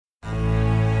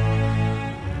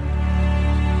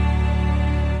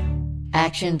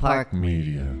Action Park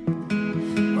Media.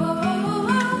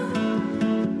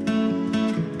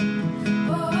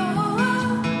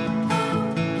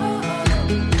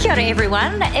 Kia ora,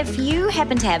 everyone. If you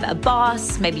happen to have a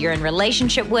boss, maybe you're in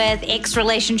relationship with,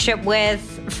 ex-relationship with,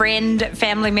 friend,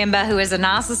 family member who is a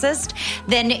narcissist,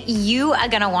 then you are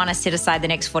going to want to set aside the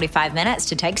next 45 minutes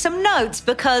to take some notes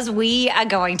because we are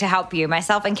going to help you.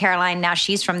 Myself and Caroline, now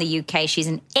she's from the UK. She's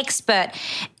an expert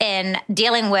in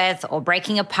dealing with or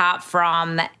breaking apart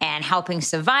from and helping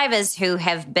survivors who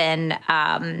have been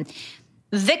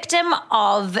victim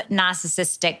of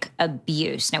narcissistic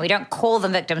abuse. Now, we don't call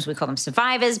them victims, we call them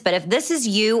survivors, but if this is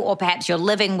you or perhaps you're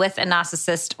living with a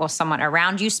narcissist or someone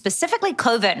around you, specifically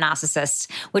covert narcissists,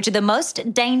 which are the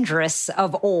most dangerous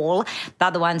of all,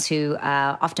 they're the ones who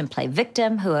often play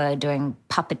victim, who are doing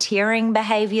puppeteering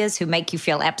behaviors, who make you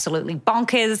feel absolutely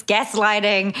bonkers,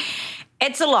 gaslighting.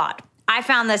 It's a lot. I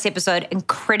found this episode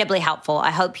incredibly helpful.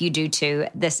 I hope you do too.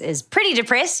 This is Pretty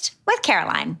Depressed with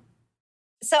Caroline.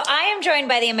 So I am joined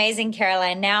by the amazing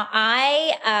Caroline. Now,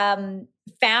 I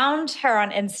found her on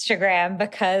Instagram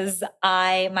because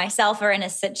I myself are in a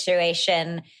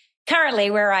situation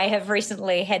currently where I have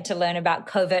recently had to learn about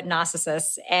covert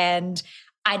narcissists, and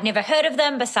I'd never heard of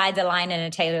them besides a line in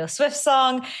a Taylor Swift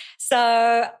song.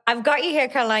 So I've got you here,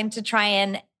 Caroline, to try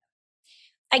and,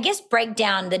 I guess, break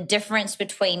down the difference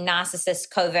between narcissists,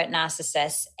 covert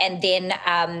narcissists, and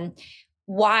then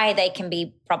why they can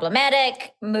be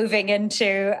problematic, moving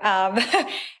into,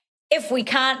 if we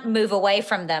can't move away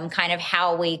from them, kind of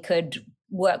how we could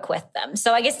work with them.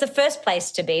 So I guess the first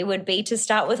place to be would be to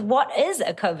start with, what is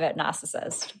a covert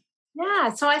narcissist?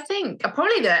 Yeah, so I think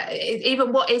probably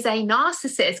even what is a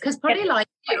narcissist, because probably like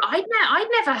you, I'd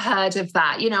never heard of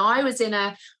that. You know, I was in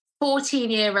a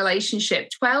 14-year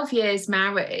relationship, 12 years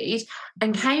married,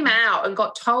 and came out and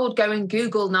got told, go and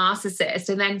Google narcissist,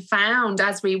 and then found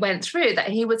as we went through that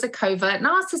he was a covert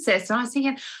narcissist. And I was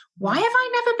thinking, why have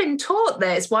I never been taught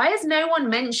this? Why has no one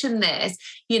mentioned this?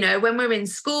 You know, when we're in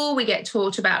school, we get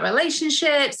taught about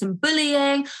relationships and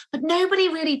bullying, but nobody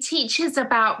really teaches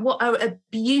about what are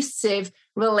abusive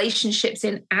relationships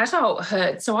in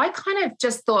adulthood. So I kind of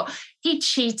just thought he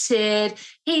cheated,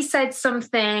 he said some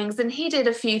things, and he did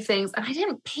a few things, and I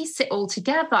didn't piece it all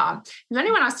together. And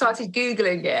only when I started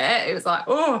Googling it was like,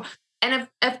 oh. And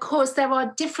of course, there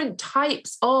are different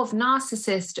types of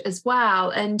narcissist as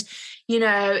well. And, you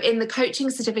know, in the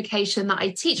coaching certification that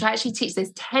I actually teach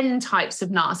there's 10 types of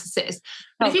narcissists.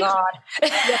 But God.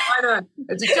 Yeah, I know.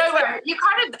 Don't worry. You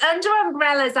kind of, under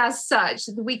umbrellas as such,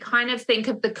 we kind of think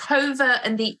of the covert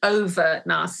and the overt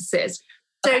narcissist.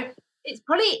 So it's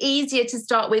probably easier to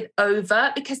start with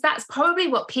overt because that's probably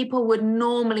what people would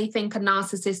normally think a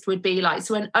narcissist would be like.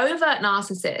 So an overt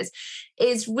narcissist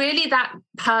is really that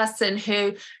person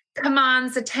who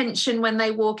commands attention when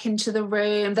they walk into the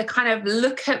room, the kind of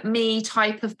look at me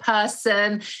type of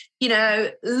person, you know,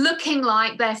 looking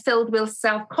like they're filled with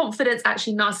self-confidence.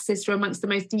 Actually, narcissists are amongst the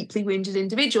most deeply wounded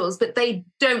individuals, but they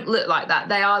don't look like that.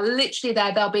 They are literally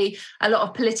there. There'll be a lot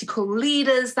of political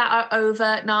leaders that are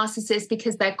overt narcissists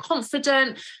because they're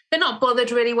confident. They're not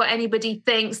bothered really what anybody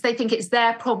thinks. They think it's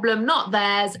their problem, not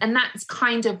theirs. And that's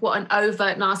kind of what an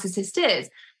overt narcissist is.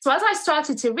 So as I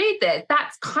started to read this,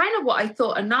 that's kind of what I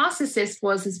thought a narcissist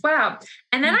was as well.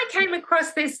 And then I came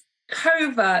across this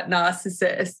covert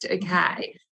narcissist,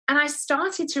 okay? And I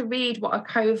started to read what a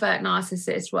covert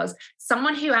narcissist was.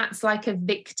 Someone who acts like a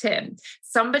victim,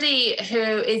 somebody who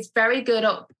is very good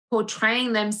at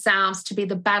portraying themselves to be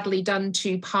the badly done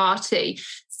to party.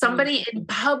 Somebody in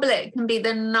public can be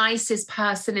the nicest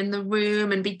person in the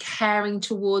room and be caring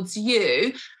towards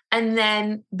you. And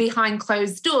then behind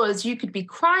closed doors, you could be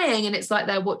crying and it's like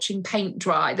they're watching paint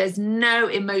dry. There's no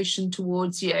emotion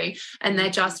towards you. And they're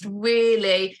just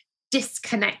really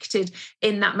disconnected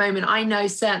in that moment. I know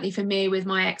certainly for me with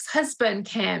my ex-husband,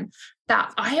 Kim,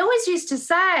 that I always used to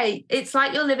say, it's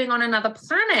like you're living on another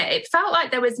planet. It felt like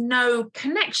there was no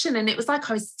connection. And it was like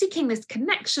I was seeking this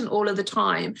connection all of the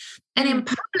time. And in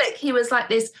public, he was like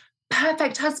this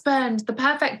perfect husband, the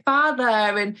perfect father,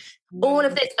 and all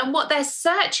of this, and what they're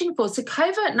searching for. So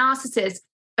covert narcissists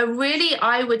are really,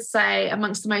 I would say,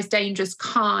 amongst the most dangerous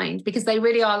kind because they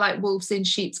really are like wolves in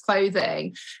sheep's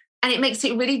clothing. And it makes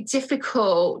it really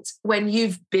difficult when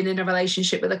you've been in a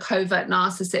relationship with a covert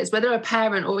narcissist, whether a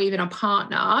parent or even a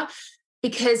partner,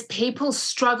 because people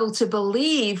struggle to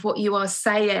believe what you are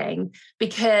saying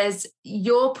because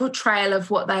your portrayal of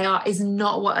what they are is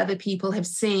not what other people have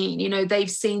seen. You know,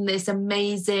 they've seen this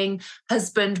amazing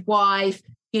husband, wife,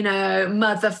 you know,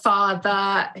 mother,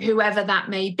 father, whoever that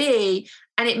may be.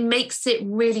 And it makes it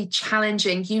really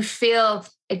challenging. You feel,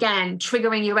 again,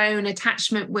 triggering your own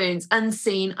attachment wounds,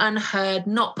 unseen, unheard,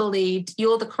 not believed.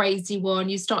 You're the crazy one.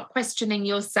 You start questioning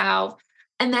yourself.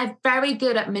 And they're very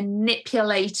good at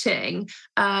manipulating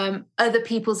other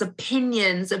people's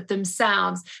opinions of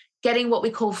themselves, getting what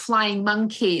we call flying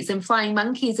monkeys. And flying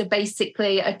monkeys are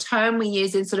basically a term we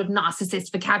use in sort of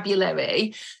narcissist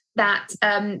vocabulary, that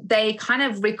they kind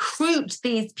of recruit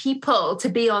these people to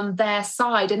be on their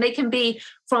side. And they can be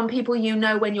from people you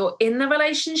know when you're in the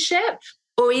relationship,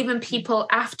 or even people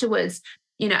afterwards,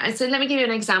 And so let me give you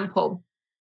an example.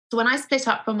 So when I split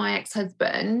up from my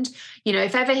ex-husband,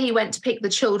 if ever he went to pick the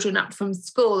children up from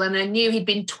school and I knew he'd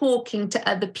been talking to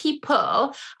other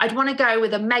people, I'd want to go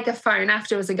with a megaphone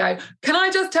afterwards and go, can I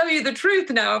just tell you the truth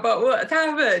now about what's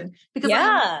happened? Because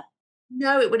I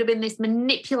know it would have been this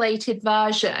manipulated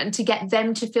version to get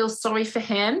them to feel sorry for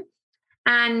him.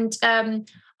 And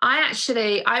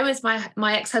I was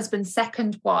my ex-husband's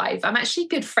second wife. I'm actually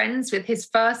good friends with his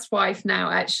first wife now,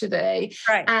 actually.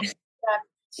 Right. And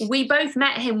we both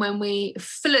met him when we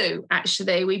flew,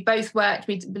 actually. We both worked,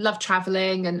 we loved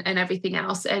traveling and everything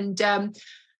else. And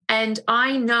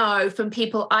I know from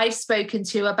people I've spoken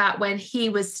to about when he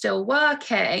was still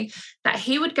working, that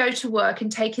he would go to work and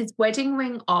take his wedding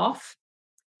ring off.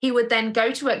 He would then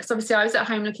go to work, because obviously I was at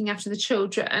home looking after the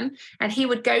children, and he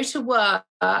would go to work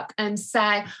and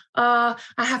say, oh,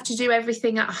 I have to do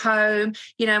everything at home.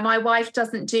 My wife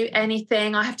doesn't do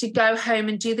anything. I have to go home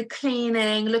and do the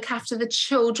cleaning, look after the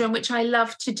children, which I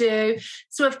love to do.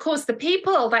 So, of course, the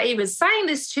people that he was saying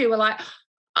this to were like,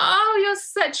 oh, you're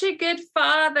such a good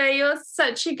father. You're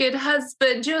such a good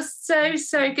husband. You're so,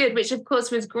 so good, which, of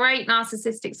course, was great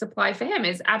narcissistic supply for him.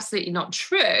 Is absolutely not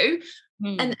true.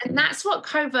 And that's what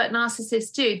covert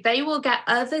narcissists do. They will get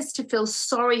others to feel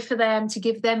sorry for them, to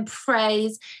give them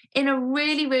praise in a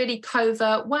really, really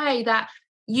covert way that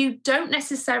you don't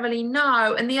necessarily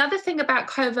know. And the other thing about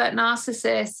covert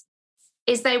narcissists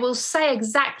is they will say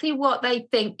exactly what they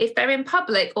think if they're in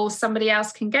public or somebody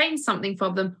else can gain something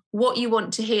from them, what you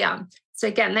want to hear. So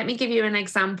again, let me give you an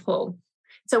example.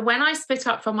 So when I split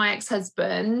up from my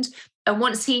ex-husband, and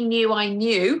once he knew I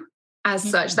knew, as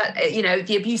such, that,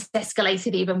 the abuse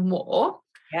escalated even more.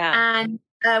 Yeah.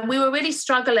 And we were really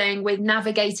struggling with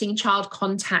navigating child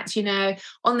contact.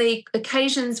 On the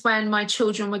occasions when my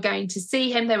children were going to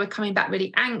see him, they were coming back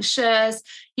really anxious.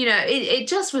 It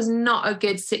just was not a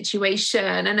good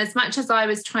situation. And as much as I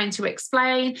was trying to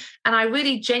explain, and I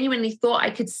really genuinely thought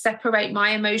I could separate my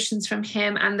emotions from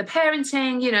him and the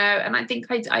parenting, and I think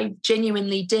I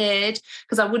genuinely did,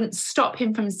 because I wouldn't stop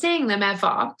him from seeing them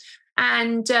ever.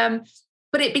 And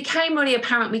but it became really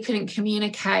apparent we couldn't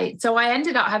communicate. So I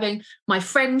ended up having my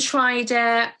friend tried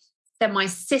it, then my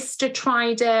sister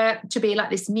tried it to be like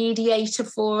this mediator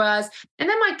for us. And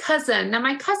then my cousin. Now,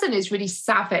 my cousin is really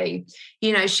savvy.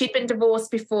 She'd been divorced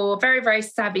before, very, very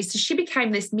savvy. So she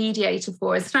became this mediator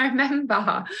for us. And I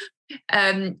remember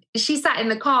she sat in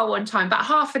the car one time, about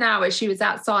half an hour, she was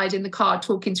outside in the car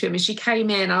talking to him. And she came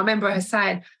in. I remember her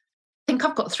saying, I think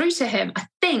I've got through to him. I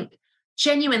think.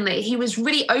 Genuinely, he was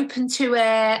really open to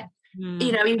it.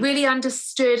 He really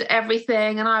understood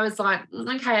everything. And I was like,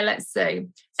 okay, let's see.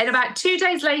 And about 2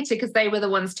 days later, because they were the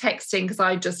ones texting, because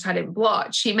I just had him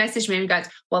blocked, she messaged me and goes,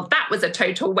 well, that was a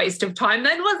total waste of time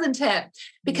then, wasn't it?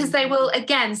 Because they will,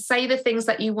 again, say the things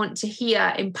that you want to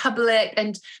hear in public,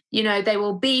 and, they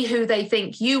will be who they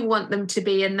think you want them to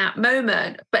be in that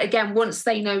moment. But again, once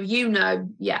they know,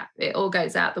 it all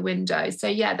goes out the window. So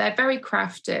yeah, they're very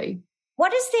crafty.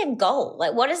 What is their goal?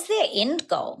 Like, what is their end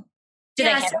goal? Do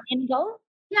they have an end goal?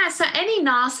 Yeah, so any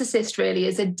narcissist really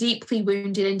is a deeply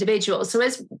wounded individual. So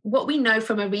as what we know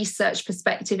from a research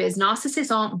perspective is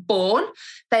narcissists aren't born.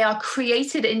 They are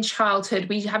created in childhood.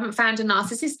 We haven't found a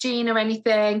narcissist gene or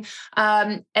anything.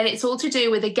 And it's all to do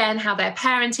with, again, how they're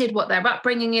parented, what their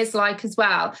upbringing is like as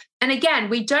well. And again,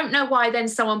 we don't know why then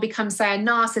someone becomes, say, a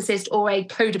narcissist or a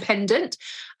codependent,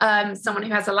 someone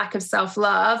who has a lack of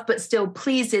self-love but still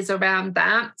pleases around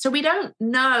that. So we don't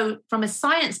know from a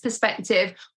science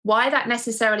perspective why that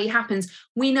necessarily happens.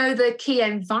 We know the key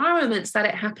environments that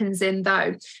it happens in,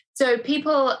 though. So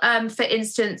people, for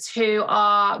instance, who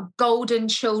are golden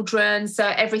children, so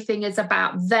everything is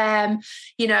about them,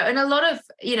 and a lot of,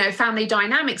 family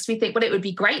dynamics, we think, well, it would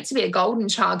be great to be a golden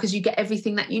child because you get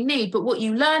everything that you need. But what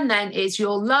you learn then is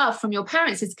your love from your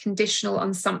parents is conditional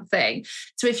on something.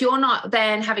 So if you're not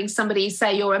then having somebody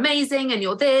say you're amazing and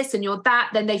you're this and you're that,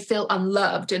 then they feel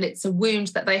unloved, and it's a wound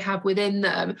that they have within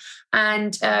them.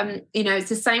 And, it's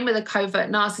the same with a covert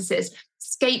narcissist.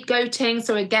 scapegoating.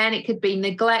 So again, it could be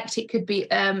neglect. It could be,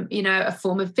 a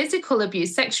form of physical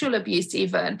abuse, sexual abuse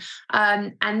even.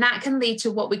 And that can lead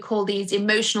to what we call these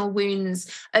emotional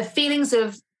wounds of feelings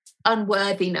of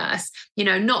unworthiness,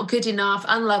 not good enough,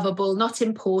 unlovable, not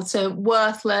important,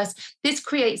 worthless. This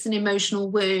creates an emotional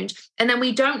wound. And then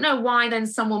we don't know why then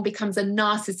someone becomes a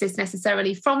narcissist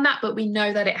necessarily from that, but we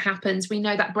know that it happens. We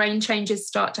know that brain changes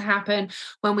start to happen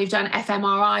when we've done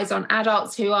fMRIs on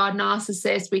adults who are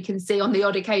narcissists. We can see on the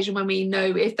odd occasion when we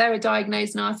know if they're a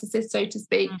diagnosed narcissist, so to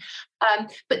speak.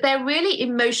 But they're really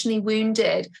emotionally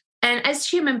wounded. And as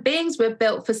human beings, we're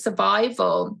built for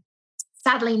survival.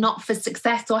 Sadly, not for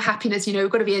success or happiness. We've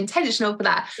got to be intentional for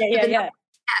that. The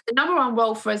number one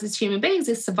role for us as human beings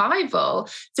is survival.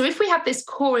 So if we have this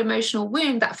core emotional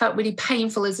wound that felt really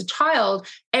painful as a child,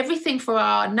 everything for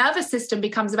our nervous system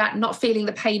becomes about not feeling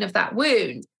the pain of that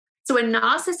wound. So a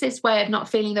narcissist's way of not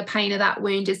feeling the pain of that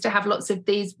wound is to have lots of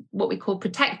these, what we call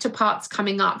protector parts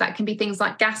coming up. That can be things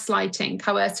like gaslighting,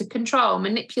 coercive control,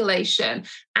 manipulation,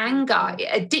 anger,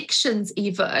 addictions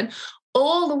even,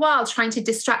 all the while trying to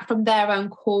distract from their own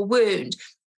core wound.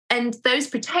 And those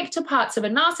protector parts of a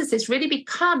narcissist really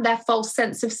become their false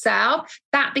sense of self.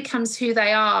 That becomes who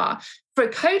they are. For a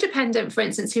codependent, for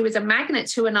instance, who is a magnet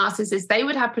to a narcissist, they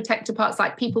would have protector parts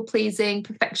like people-pleasing,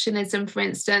 perfectionism, for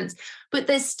instance. But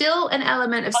there's still an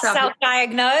element of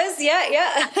self-diagnose.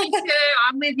 Yeah.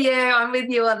 I'm with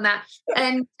you on that.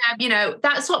 And,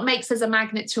 that's what makes us a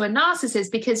magnet to a narcissist,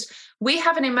 because we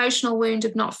have an emotional wound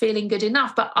of not feeling good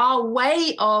enough. But our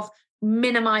way of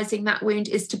minimizing that wound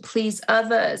is to please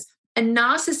others. A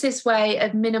narcissist's way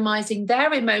of minimizing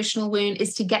their emotional wound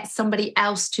is to get somebody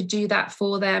else to do that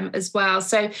for them as well.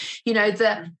 So,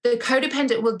 the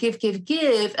codependent will give,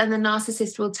 and the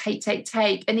narcissist will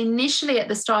take. And initially at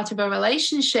the start of a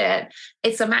relationship,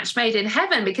 it's a match made in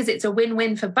heaven because it's a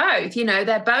win-win for both.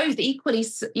 They're both equally,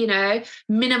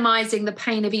 minimizing the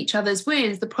pain of each other's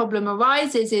wounds. The problem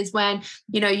arises is when,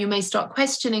 you may start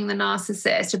questioning the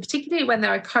narcissist, or particularly when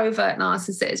they're a covert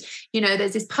narcissist.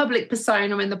 There's this public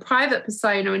persona and the private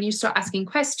persona, and you start asking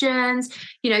questions,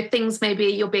 things, maybe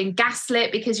you're being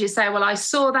gaslit because you say, well, I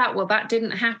saw that, well, that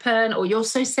didn't happen, or you're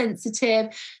so sensitive.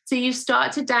 So you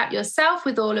start to doubt yourself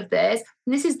with all of this.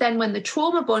 And this is then when the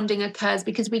trauma bonding occurs,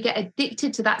 because we get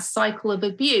addicted to that cycle of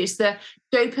abuse, the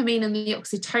dopamine and the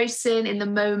oxytocin in the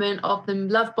moment of them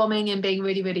love bombing and being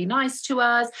really, really nice to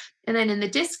us. And then in the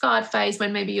discard phase,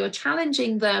 when maybe you're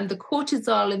challenging them, the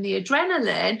cortisol and the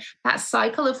adrenaline, that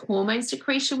cycle of hormone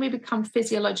secretion, we become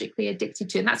physiologically addicted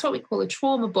to. And that's what we call a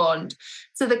trauma bond.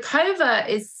 So the covert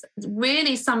is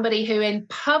really somebody who in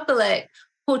public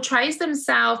portrays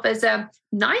themselves as a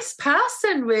nice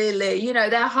person, really.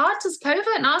 They're hard to, covert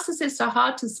narcissists are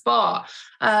hard to spot,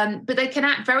 but they can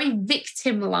act very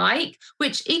victim-like,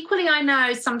 which equally I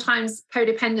know sometimes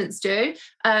codependents do,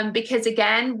 because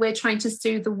again, we're trying to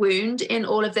soothe the wound in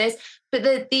all of this.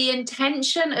 But the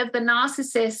intention of the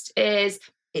narcissist is,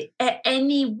 at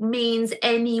any means,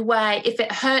 any way, if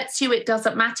it hurts you, it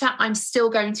doesn't matter, I'm still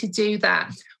going to do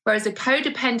that. Whereas a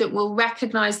codependent will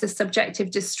recognize the subjective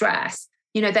distress.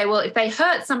 They will, if they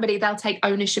hurt somebody, they'll take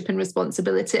ownership and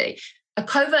responsibility. A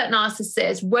covert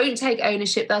narcissist won't take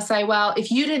ownership. They'll say, well,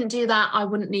 if you didn't do that, I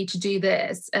wouldn't need to do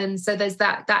this. And so there's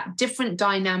that different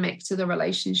dynamic to the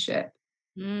relationship.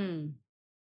 Oh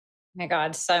my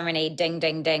God, so many ding,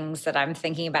 ding, dings that I'm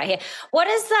thinking about here. What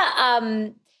is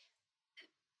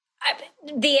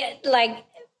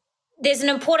there's an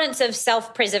importance of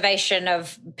self-preservation,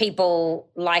 of people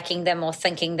liking them or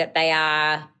thinking that they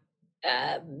are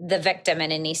the victim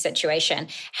in any situation.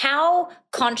 How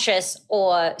conscious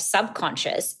or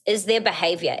subconscious is their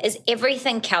behavior? Is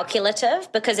everything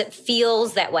calculative? Because it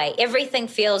feels that way. Everything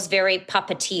feels very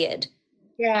puppeteered.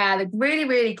 Yeah, really,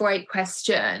 really great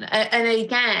question. And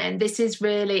again, this is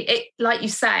really, it, like you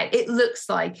say, it looks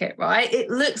like it, right? It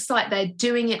looks like they're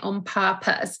doing it on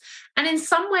purpose. And in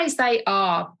some ways they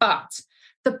are, but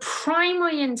the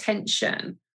primary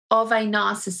intention of a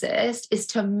narcissist is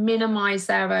to minimize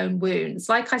their own wounds.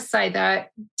 Like I say, they're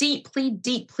deeply,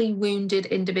 deeply wounded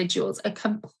individuals, a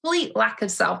complete lack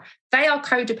of self. They are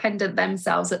codependent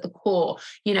themselves at the core.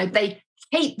 They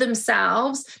hate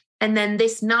themselves. And then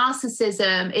this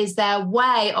narcissism is their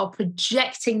way of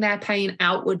projecting their pain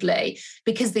outwardly,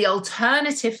 because the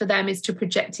alternative for them is to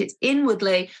project it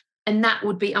inwardly, and that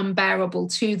would be unbearable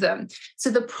to them. So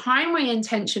the primary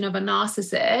intention of a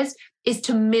narcissist is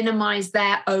to minimize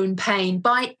their own pain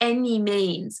by any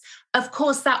means. Of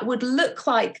course, that would look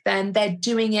like then they're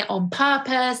doing it on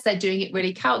purpose, they're doing it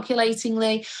really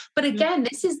calculatingly. But again,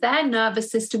 this is their nervous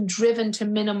system driven to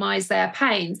minimize their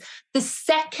pains. The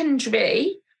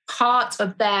secondary part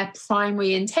of their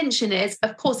primary intention is,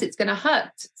 of course, it's going to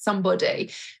hurt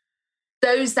somebody.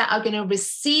 Those that are going to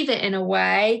receive it in a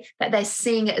way that they're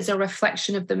seeing it as a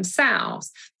reflection of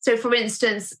themselves. So, for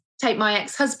instance, take my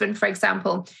ex-husband, for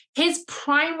example. His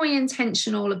primary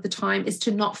intention all of the time is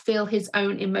to not feel his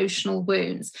own emotional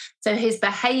wounds. So his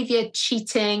behavior,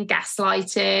 cheating,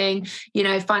 gaslighting,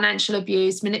 financial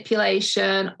abuse,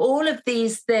 manipulation, all of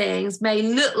these things may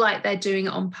look like they're doing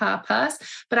it on purpose,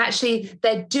 but actually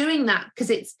they're doing that because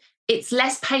it's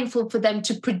less painful for them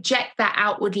to project that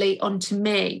outwardly onto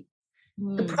me.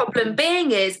 The problem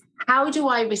being is, how do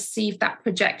I receive that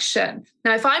projection?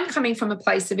 Now, if I'm coming from a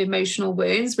place of emotional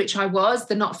wounds, which I was,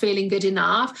 the not feeling good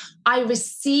enough, I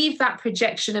receive that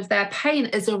projection of their pain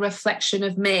as a reflection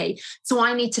of me. So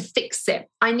I need to fix it.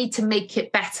 I need to make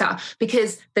it better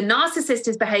because the narcissist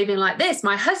is behaving like this.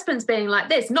 My husband's being like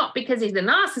this, not because he's a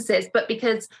narcissist, but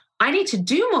because I need to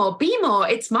do more, be more.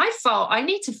 It's my fault. I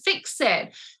need to fix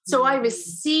it. So I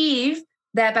receive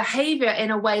their behavior in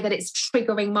a way that it's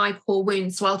triggering my core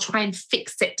wounds. So I'll try and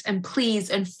fix it and please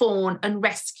and fawn and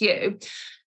rescue.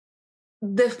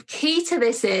 The key to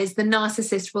this is the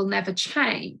narcissist will never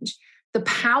change. The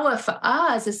power for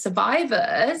us as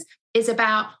survivors is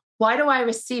about, why do I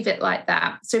receive it like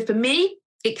that? So for me,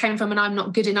 it came from an I'm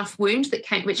not good enough wound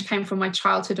which came from my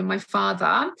childhood and my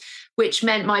father, which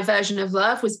meant my version of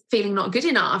love was feeling not good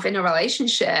enough in a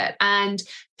relationship and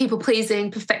people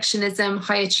pleasing, perfectionism,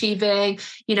 high achieving.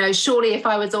 Surely if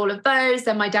I was all of those,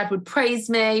 then my dad would praise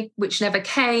me, which never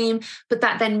came. But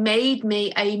that then made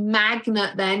me a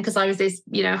magnet then, because I was this,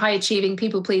 high achieving,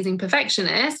 people pleasing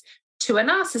perfectionist, to a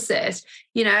narcissist,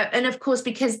 and of course,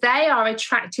 because they are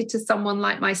attracted to someone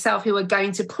like myself who are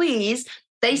going to please,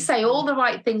 they say all the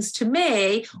right things to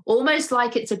me, almost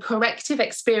like it's a corrective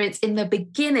experience in the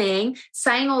beginning,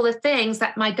 saying all the things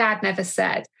that my dad never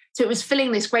said. So it was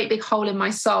filling this great big hole in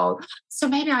my soul. So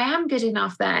maybe I am good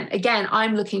enough then. Again,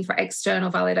 I'm looking for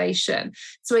external validation.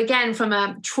 So again, from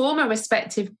a trauma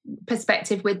perspective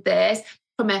with this,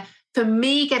 for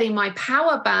me getting my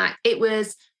power back, it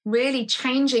was really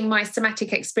changing my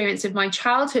somatic experience of my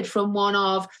childhood from one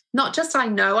of not just I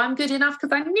know I'm good enough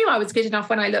because I knew I was good enough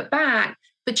when I look back,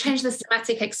 but change the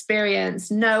somatic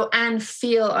experience, know and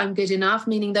feel I'm good enough,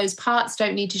 meaning those parts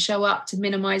don't need to show up to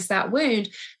minimize that wound,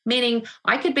 meaning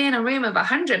I could be in a room of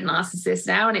 100 narcissists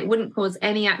now and it wouldn't cause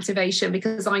any activation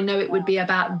because I know it would be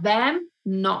about them,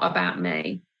 not about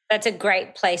me. That's a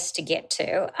great place to get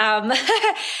to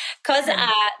because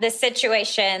the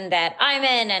situation that I'm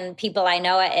in and people I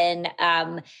know are in,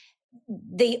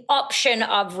 the option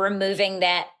of removing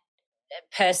that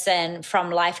person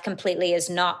from life completely is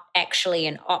not actually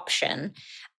an option.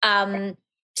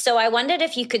 So I wondered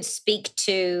if you could speak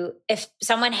to if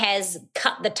someone has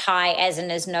cut the tie as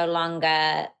in is no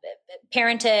longer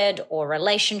parented or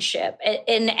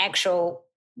in actual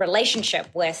relationship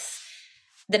with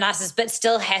the narcissist, but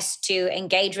still has to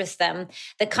engage with them.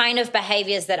 The kind of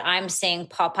behaviors that I'm seeing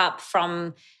pop up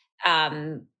from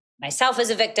myself as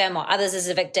a victim or others as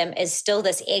a victim is still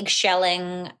this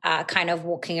eggshelling kind of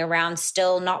walking around,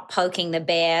 still not poking the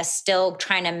bear, still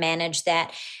trying to manage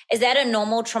that. Is that a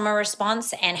normal trauma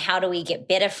response? And how do we get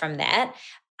better from that?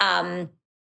 And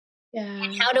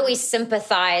how do we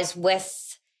sympathize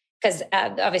with, because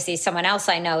obviously someone else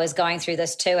I know is going through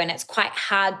this too, and it's quite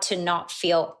hard to not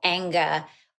feel anger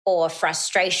or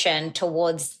frustration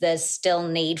towards the still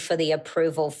need for the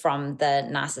approval from the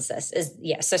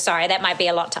narcissist. So sorry, that might be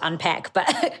a lot to unpack,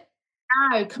 but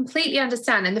no, completely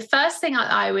understand. And the first thing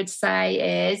I would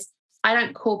say is I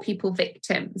don't call people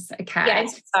victims, okay?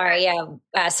 Yes, sorry,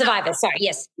 survivors, sorry,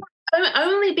 yes.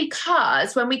 Only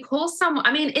because when we call someone,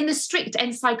 I mean, in the strict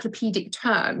encyclopedic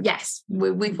term, yes,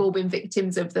 we've all been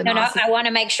victims of the narcissist. No, I want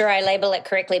to make sure I label it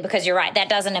correctly because you're right, that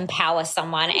doesn't empower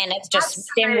someone and it just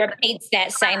then repeats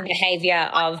that same behavior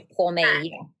of poor me.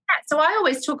 Yeah. So I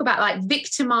always talk about like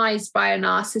victimized by a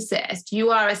narcissist. You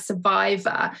are a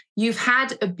survivor. You've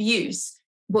had abuse.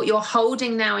 What you're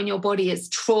holding now in your body is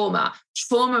trauma.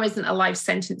 Trauma isn't a life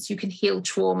sentence. You can heal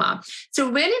trauma. So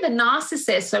really the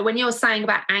narcissist, so when you're saying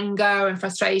about anger and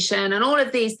frustration and all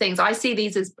of these things, I see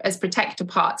these as protector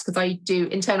parts because I do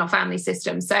internal family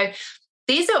systems. So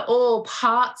these are all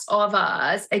parts of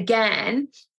us, again,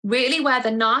 really where the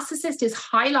narcissist is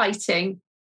highlighting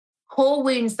core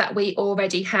wounds that we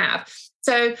already have.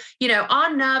 So,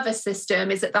 our nervous system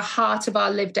is at the heart of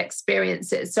our lived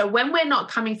experiences. So when we're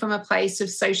not coming from a place of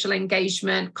social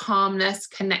engagement, calmness,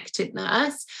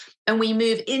 connectedness, and we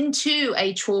move into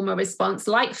a trauma response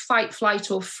like fight,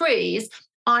 flight, or freeze,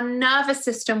 our nervous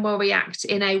system will react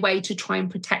in a way to try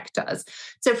and protect us.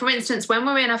 So for instance, when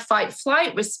we're in a fight,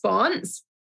 flight response,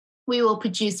 We will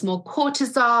produce more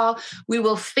cortisol. We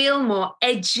will feel more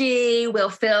edgy. We'll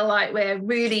feel like we're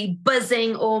really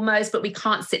buzzing almost, but we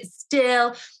can't sit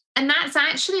still. And that's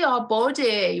actually our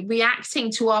body reacting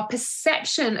to our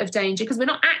perception of danger, because we're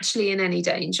not actually in any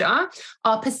danger.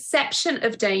 Our perception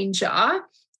of danger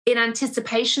in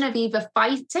anticipation of either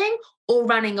fighting or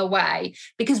running away,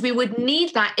 because we would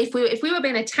need that. If we were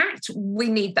being attacked, we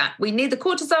need that. We need the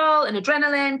cortisol and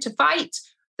adrenaline to fight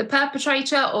the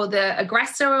perpetrator or the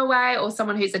aggressor away, or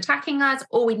someone who's attacking us,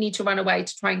 or we need to run away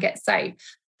to try and get safe.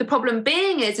 The problem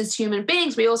being is, as human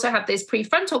beings, we also have this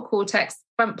prefrontal cortex,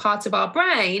 front part of our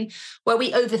brain, where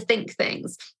we overthink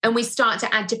things and we start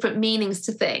to add different meanings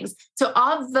to things. So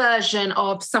our version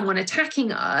of someone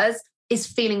attacking us is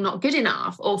feeling not good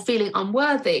enough, or feeling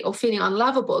unworthy, or feeling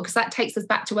unlovable, because that takes us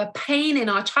back to a pain in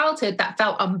our childhood that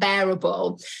felt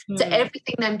unbearable. So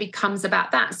everything then becomes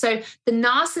about that. So the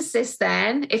narcissist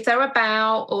then, if they're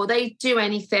about, or they do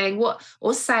anything,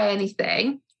 or say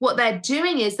anything, what they're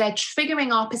doing is they're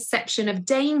triggering our perception of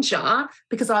danger,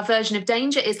 because our version of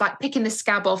danger is like picking the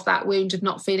scab off that wound of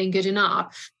not feeling good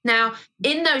enough. Now,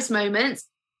 in those moments,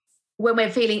 when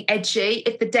we're feeling edgy,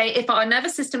 if our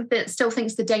nervous system still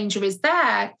thinks the danger is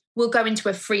there, we'll go into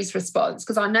a freeze response,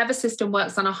 because our nervous system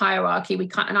works on a hierarchy.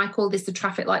 And I call this the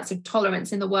traffic lights of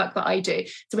tolerance in the work that I do.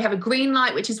 So we have a green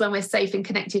light, which is when we're safe and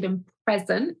connected and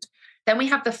present. Then we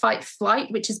have the fight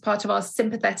flight, which is part of our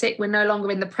sympathetic. We're no longer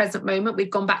in the present moment.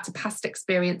 We've gone back to past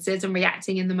experiences and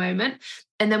reacting in the moment.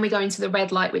 And then we go into the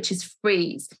red light, which is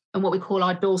freeze, and what we call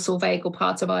our dorsal vagal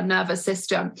part of our nervous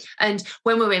system. And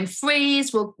when we're in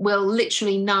freeze, we'll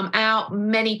literally numb out.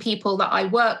 Many people that I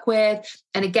work with,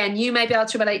 and again, you may be able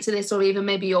to relate to this, or even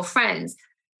maybe your friends,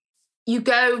 you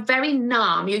go very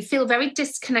numb. You feel very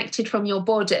disconnected from your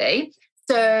body.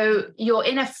 So you're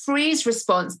in a freeze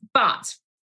response, but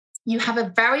you have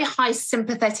a very high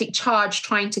sympathetic charge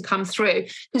trying to come through,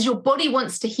 because your body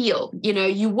wants to heal.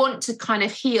 You want to kind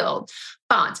of heal.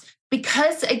 But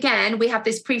because, again, we have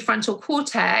this prefrontal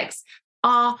cortex,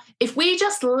 if we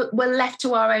just were left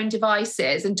to our own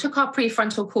devices and took our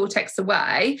prefrontal cortex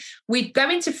away, we'd go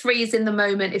into freeze in the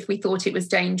moment if we thought it was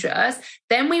dangerous.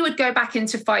 Then we would go back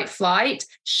into fight flight,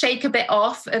 shake a bit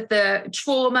off of the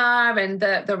trauma and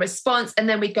the response, and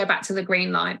then we'd go back to the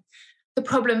green light. The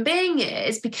problem being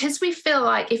is, because we feel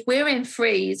like if we're in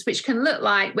freeze, which can look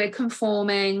like we're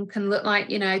conforming, can look like,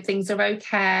 things are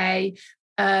okay.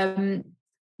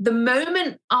 The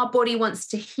moment our body wants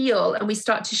to heal and we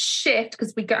start to shift,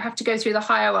 because we have to go through the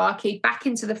hierarchy back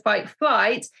into the fight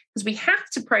flight, because we have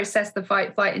to process the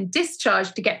fight flight and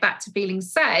discharge to get back to feeling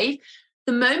safe.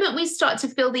 The moment we start to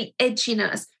feel the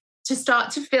edginess, to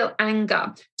start to feel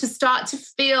anger, to start to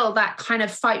feel that kind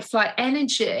of fight flight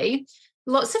energy,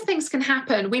 lots of things can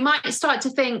happen. We might start to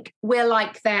think we're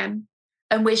like them,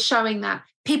 and we're showing that.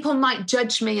 People might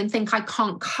judge me and think I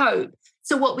can't cope.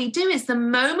 So what we do is, the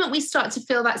moment we start to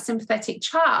feel that sympathetic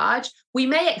charge, we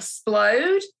may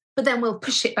explode, but then we'll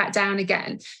push it back down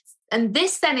again. And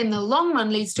this then in the long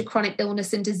run leads to chronic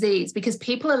illness and disease, because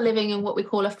people are living in what we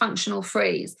call a functional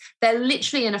freeze. They're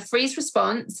literally in a freeze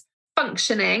response,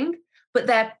 functioning, but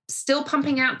they're still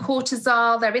pumping out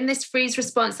cortisol. They're in this freeze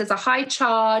response. There's a high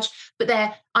charge, but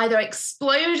they're either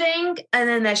exploding and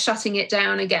then they're shutting it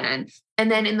down again.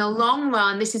 And then in the long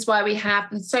run, this is why we have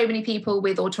so many people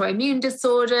with autoimmune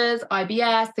disorders,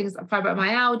 IBS, things like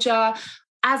fibromyalgia,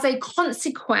 as a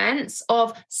consequence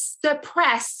of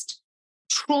suppressed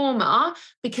trauma,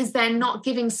 because they're not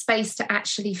giving space to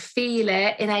actually feel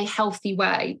it in a healthy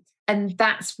way. And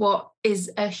that's what is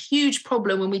a huge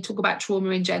problem when we talk about trauma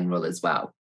in general as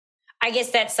well. I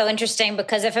guess that's so interesting,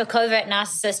 because if a covert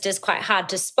narcissist is quite hard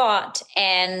to spot,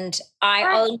 and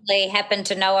I only happen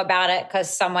to know about it because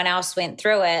someone else went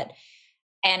through it,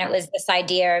 and it was this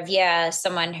idea of,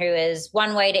 someone who is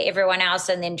one way to everyone else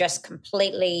and then just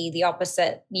completely the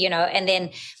opposite, and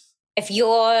then if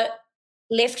you're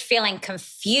left feeling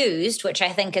confused, which I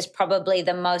think is probably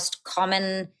the most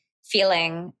common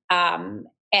feeling,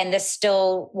 and they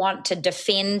still want to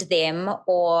defend them,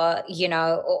 or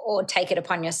or take it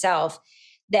upon yourself,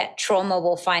 that trauma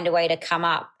will find a way to come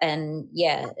up. And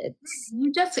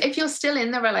if you're still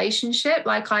in the relationship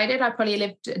like I did, I probably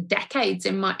lived decades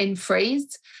in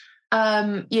freeze.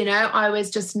 I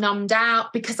was just numbed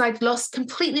out because I'd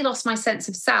completely lost my sense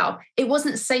of self. It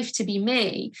wasn't safe to be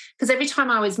me, because every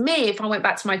time I was me, if I went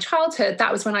back to my childhood,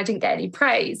 that was when I didn't get any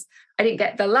praise. I didn't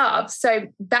get the love. So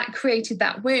that created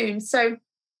that wound. So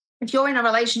if you're in a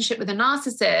relationship with a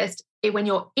narcissist, when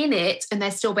you're in it and they're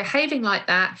still behaving like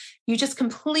that, you just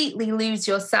completely lose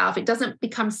yourself. It doesn't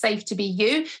become safe to be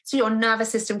you. So your nervous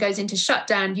system goes into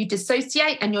shutdown, you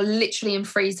dissociate, and you're literally in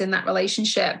freeze in that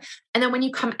relationship. And then when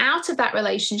you come out of that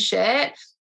relationship,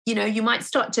 you might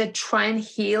start to try and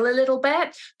heal a little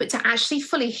bit, but to actually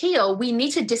fully heal, we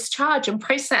need to discharge and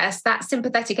process that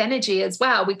sympathetic energy as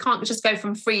well. We can't just go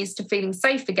from freeze to feeling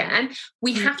safe again.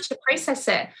 We have to process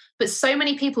it. But so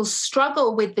many people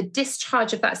struggle with the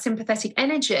discharge of that sympathetic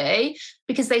energy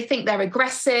because they think they're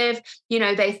aggressive.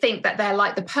 They think that they're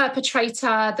like the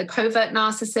perpetrator, the covert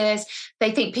narcissist.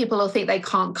 They think people will think they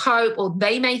can't cope, or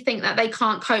they may think that they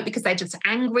can't cope because they're just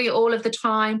angry all of the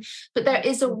time. But there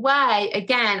is a way,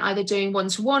 again, either doing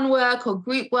one-to-one work or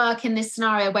group work in this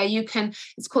scenario where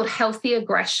it's called healthy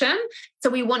aggression. So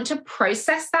we want to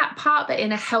process that part, but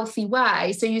in a healthy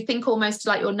way. So you think almost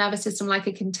like your nervous system like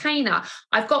a container.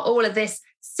 I've got all of this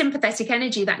sympathetic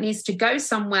energy that needs to go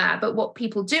somewhere. But what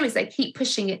people do is they keep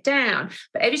pushing it down.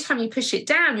 But every time you push it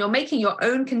down, you're making your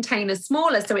own container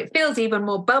smaller. So it feels even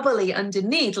more bubbly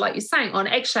underneath, like you're saying, on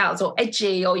eggshells or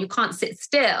edgy, or you can't sit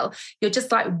still. You're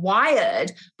just like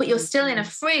wired, but you're still in a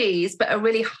freeze, but a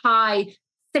really high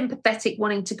sympathetic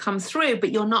wanting to come through,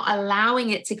 but you're not allowing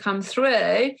it to come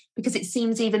through because it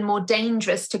seems even more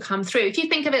dangerous to come through. If you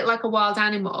think of it like a wild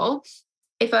animal,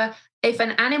 if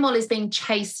an animal is being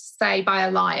chased, say, by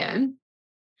a lion,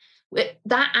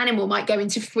 that animal might go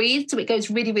into freeze, so it goes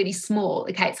really, really small.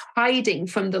 Okay, it's hiding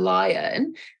from the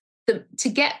lion. To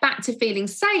get back to feeling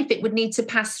safe, it would need to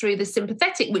pass through the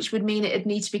sympathetic, which would mean it would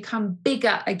need to become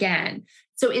bigger again.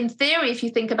 So in theory, if you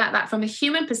think about that from a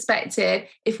human perspective,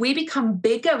 if we become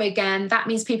bigger again, that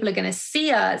means people are going to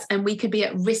see us and we could be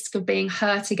at risk of being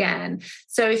hurt again.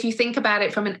 So if you think about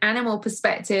it from an animal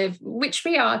perspective, which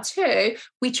we are too,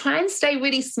 we try and stay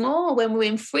really small when we're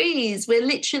in freeze.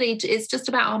 It's just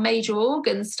about our major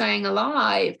organs staying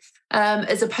alive,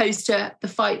 as opposed to the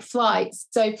fight flight.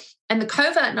 So, and the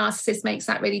covert narcissist makes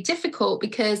that really difficult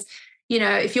because,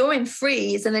 if you're in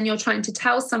freeze and then you're trying to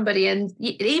tell somebody, and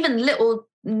even little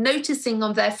noticing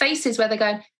of their faces where they're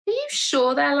going, are you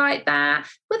sure they're like that?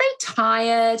 Were they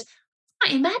tired? I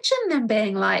can't imagine them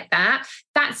being like that.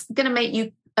 That's going to make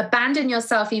you abandon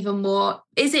yourself even more.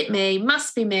 Is it me?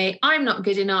 Must be me. I'm not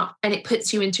good enough. And it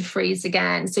puts you into freeze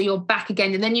again. So you're back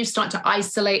again. And then you start to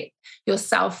isolate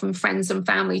yourself from friends and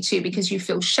family too, because you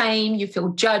feel shame, you feel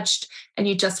judged, and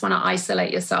you just want to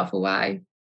isolate yourself away.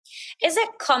 Is it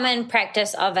common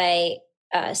practice of a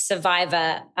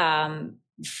survivor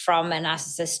from a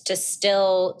narcissist to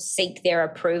still seek their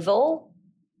approval?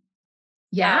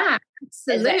 Yeah,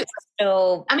 absolutely.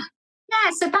 So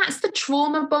that's the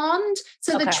trauma bond.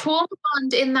 So the trauma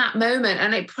bond in that moment,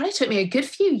 and it probably took me a good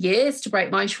few years to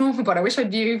break my trauma bond. I wish I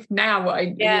knew now what I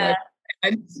knew.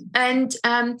 And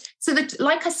so that,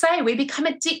 like I say, we become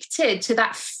addicted to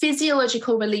that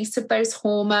physiological release of those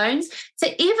hormones. So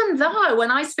even though when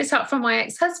I split up from my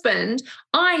ex-husband,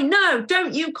 I know,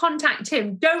 don't you contact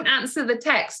him, don't answer the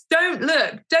text, don't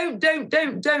look, don't.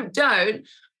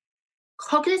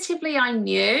 Cognitively, I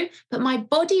knew, but my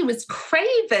body was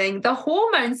craving the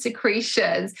hormone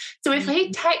secretions. So if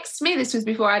he texts me, this was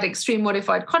before I had extreme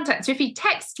modified contact. So if he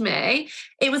texted me,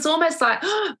 it was almost like,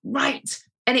 oh, right.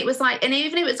 And it was like, and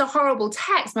even if it was a horrible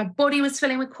text, my body was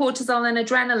filling with cortisol and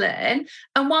adrenaline.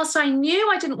 And whilst I knew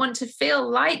I didn't want to feel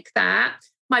like that,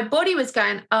 my body was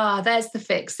going, there's the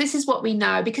fix. This is what we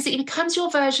know, because it becomes your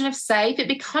version of safe. It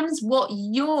becomes what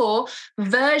your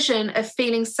version of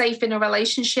feeling safe in a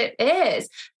relationship is.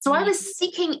 So I was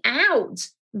seeking out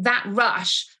that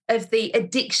rush of the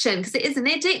addiction, because it is an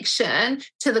addiction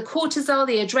to the cortisol,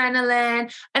 the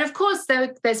adrenaline. And of course,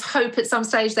 there's hope at some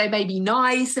stage they may be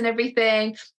nice and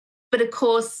everything. But of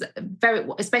course,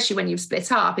 especially when you've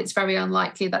split up, it's very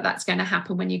unlikely that that's going to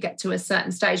happen when you get to a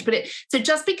certain stage. So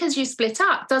just because you split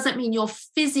up doesn't mean your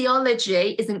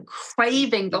physiology isn't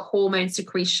craving the hormone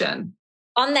secretion.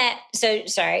 On that, so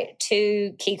sorry,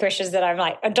 two key questions that I'm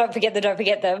like, don't forget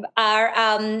them,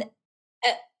 are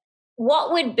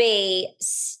what would be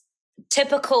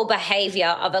typical behavior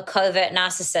of a covert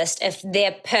narcissist if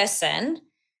their person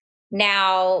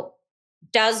now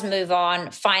does move on,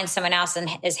 finds someone else and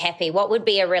is happy? What would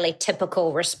be a really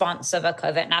typical response of a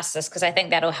covert narcissist? Because I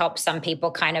think that'll help some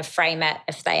people kind of frame it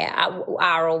if they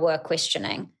are or were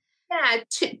questioning. Yeah,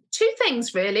 two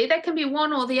things really. There can be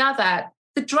one or the other.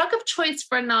 The drug of choice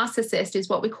for a narcissist is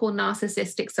what we call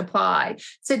narcissistic supply.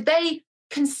 So they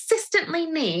consistently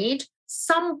need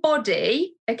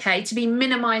somebody, to be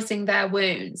minimizing their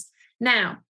wounds.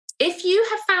 Now, if you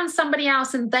have found somebody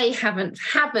else and they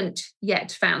haven't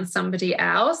yet found somebody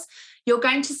else, you're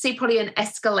going to see probably an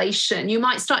escalation. You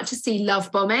might start to see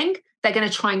love bombing. They're going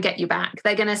to try and get you back.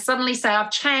 They're going to suddenly say,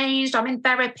 I've changed, I'm in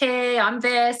therapy, I'm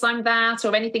this, I'm that,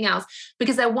 or anything else,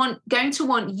 because they're going to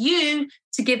want you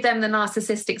to give them the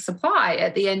narcissistic supply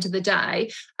at the end of the day.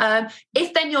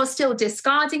 If then you're still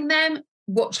discarding them,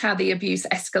 watch how the abuse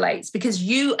escalates, because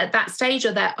you at that stage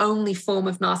are their only form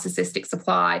of narcissistic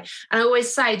supply. And I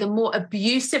always say the more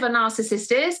abusive a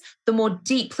narcissist is, the more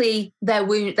deeply their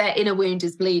inner wound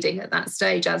is bleeding at that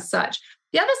stage as such.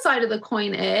 The other side of the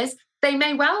coin is they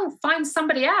may well find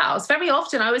somebody else. Very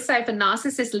often, I would say if a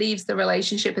narcissist leaves the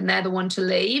relationship and they're the one to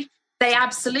leave, they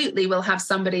absolutely will have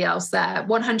somebody else there,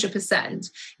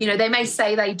 100%. They may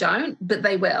say they don't, but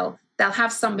they will. They'll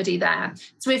have somebody there.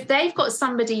 So if they've got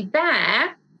somebody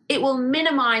there, it will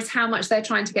minimize how much they're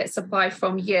trying to get supply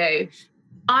from you.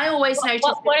 I always notice...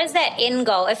 What is that end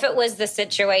goal? If it was the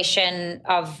situation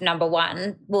of number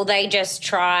one, will they just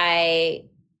try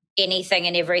anything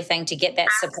and everything to get that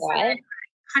supply?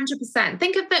 100%.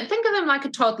 Think of them like a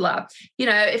toddler.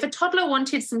 If a toddler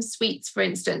wanted some sweets, for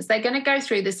instance, they're going to go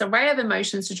through this array of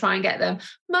emotions to try and get them.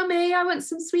 Mummy, I want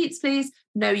some sweets, please.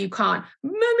 No, you can't.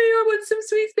 Mummy, I want some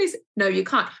sweets, please. No, you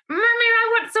can't. Mummy,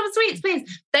 I want some sweets,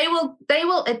 please. They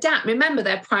will adapt. Remember,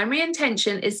 their primary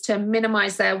intention is to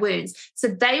minimize their wounds. So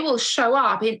they will show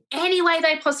up in any way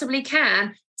they possibly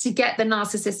can to get the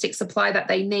narcissistic supply that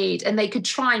they need. And they could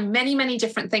try many, many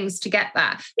different things to get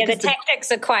that. Yeah, the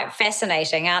tactics are quite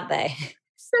fascinating, aren't they?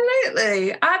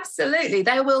 Absolutely.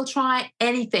 They will try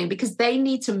anything because they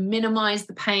need to minimize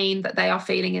the pain that they are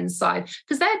feeling inside.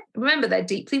 Because they're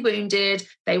deeply wounded.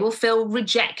 They will feel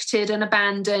rejected and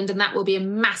abandoned, and that will be a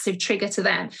massive trigger to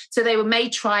them. So they may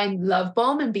try and love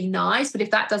bomb and be nice, but if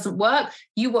that doesn't work,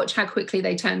 you watch how quickly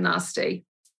they turn nasty.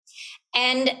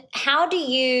 And how do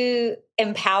you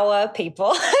empower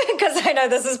people? Because I know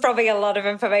this is probably a lot of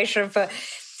information for,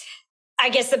 I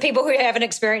guess, the people who haven't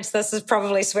experienced this is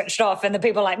probably switched off, and the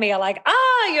people like me are like,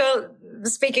 you're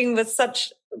speaking with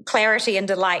such clarity and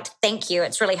delight. Thank you.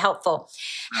 It's really helpful.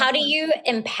 How do you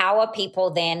empower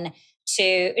people then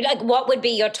to, what would be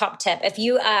your top tip if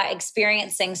you are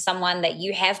experiencing someone that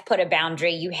you have put a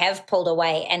boundary, you have pulled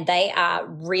away, and they are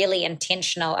really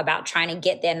intentional about trying to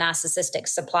get their narcissistic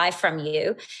supply from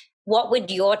you? What would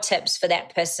your tips for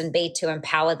that person be to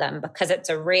empower them? Because it's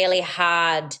a really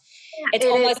hard, it's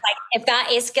almost like if they're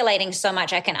escalating so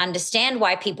much, I can understand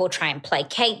why people try and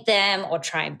placate them or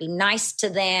try and be nice to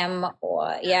them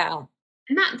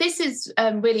And this is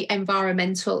really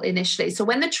environmental initially. So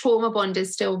when the trauma bond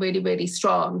is still really, really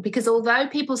strong, because although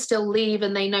people still leave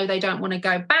and they know they don't want to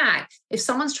go back, if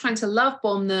someone's trying to love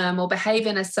bomb them or behave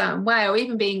in a certain way or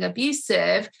even being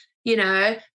abusive,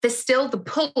 there's still the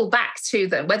pull back to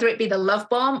them, whether it be the love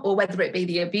bomb or whether it be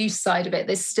the abuse side of it,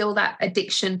 there's still that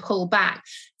addiction pull back.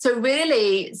 So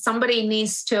really somebody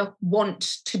needs to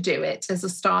want to do it as a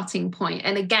starting point.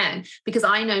 And again, because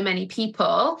I know many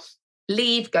people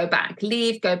leave, go back.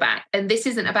 And this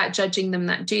isn't about judging them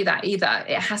that do that either.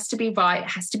 It has to be right. It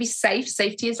has to be safe.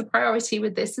 Safety is a priority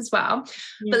with this as well.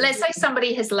 Yeah. But let's say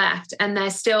somebody has left and they're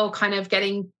still kind of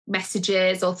getting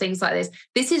messages or things like this.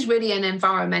 This is really an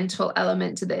environmental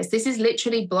element to this. This is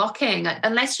literally blocking.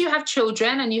 Unless you have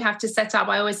children and you have to set up,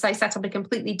 I always say, set up a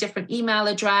completely different email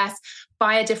address,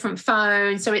 buy a different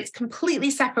phone. So it's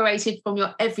completely separated from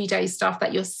your everyday stuff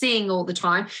that you're seeing all the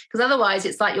time. Because otherwise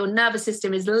it's like your nervous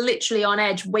system is literally on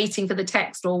edge, waiting for the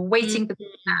text or waiting for the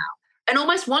email. And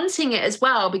almost wanting it as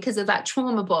well because of that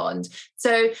trauma bond.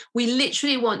 So we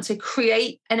literally want to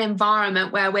create an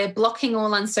environment where we're blocking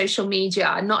all on social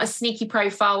media, not a sneaky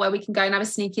profile where we can go and have a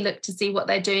sneaky look to see what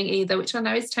they're doing either, which I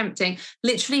know is tempting.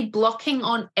 Literally blocking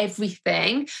on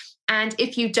everything. And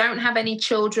if you don't have any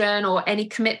children or any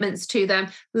commitments to them,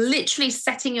 literally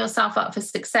setting yourself up for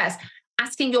success.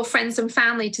 Asking your friends and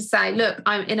family to say, look,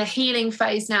 I'm in a healing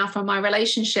phase now from my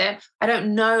relationship. I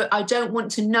don't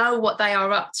want to know what they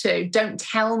are up to. Don't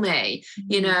tell me,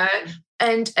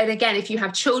 And again, if you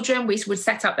have children, we would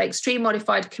set up extreme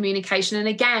modified communication. And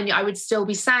again, I would still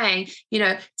be saying,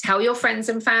 tell your friends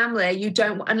and family, you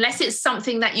don't, unless it's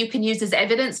something that you can use as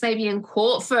evidence, maybe in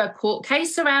court for a court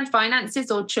case around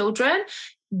finances or children,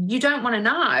 you don't want to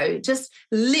know, just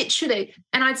literally.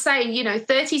 And I'd say,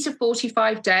 30 to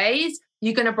 45 days,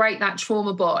 you're going to break that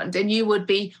trauma bond and you would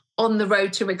be on the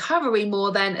road to recovery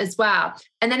more then as well.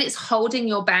 And then it's holding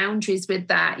your boundaries with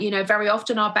that. Very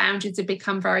often our boundaries have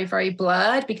become very, very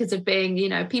blurred because of being,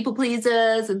 people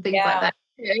pleasers and things like that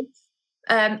too.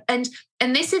 And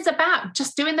And this is about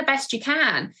just doing the best you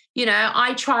can.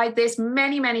 I tried this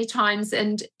many, many times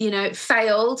and,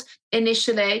 failed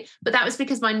initially, but that was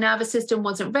because my nervous system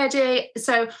wasn't ready.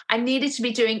 So I needed to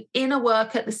be doing inner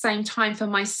work at the same time for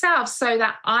myself so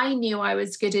that I knew I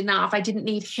was good enough. I didn't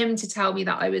need him to tell me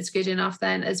that I was good enough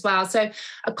then as well. So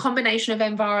a combination of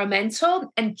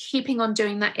environmental and keeping on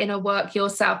doing that inner work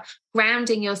yourself,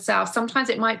 grounding yourself. Sometimes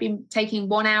it might be taking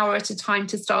 1 hour at a time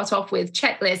to start off with.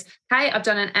 Checklist. Okay, I've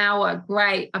done an hour.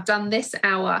 Great. I've done this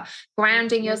hour.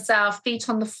 Grounding yourself, feet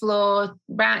on the floor,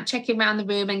 checking around the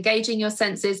room, engaging your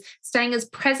senses, staying as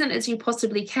present as you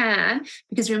possibly can.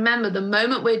 Because remember, the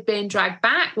moment we're being dragged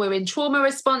back, we're in trauma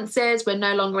responses. We're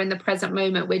no longer in the present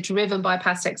moment. We're driven by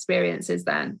past experiences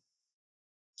then.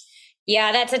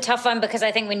 Yeah, that's a tough one because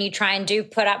I think when you try and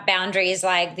put up boundaries,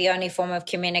 like the only form of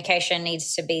communication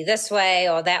needs to be this way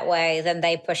or that way, then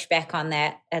they push back on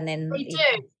that. And then they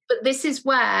do. But this is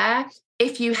where,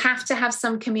 if you have to have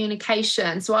some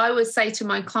communication, so I would say to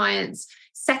my clients,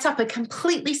 set up a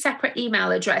completely separate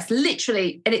email address,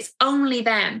 literally, and it's only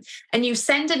them. And you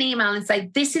send an email and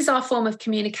say, this is our form of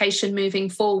communication moving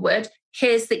forward.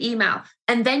 Here's the email.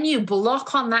 And then you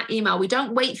block on that email. We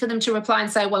don't wait for them to reply and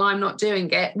say, well, I'm not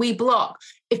doing it. We block.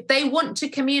 If they want to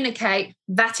communicate,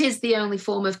 that is the only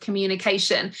form of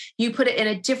communication. You put it in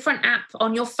a different app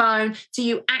on your phone. So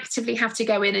you actively have to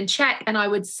go in and check. And I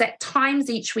would set times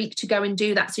each week to go and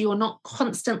do that. So you're not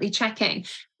constantly checking.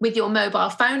 With your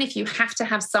mobile phone, if you have to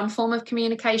have some form of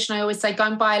communication, I always say go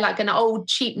and buy like an old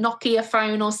cheap Nokia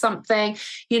phone or something,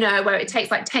 where it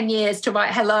takes like 10 years to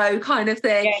write hello kind of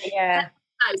thing. Yeah.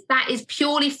 That is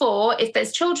purely for if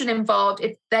there's children involved,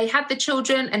 if they have the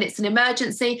children and it's an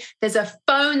emergency, there's a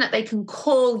phone that they can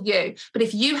call you. But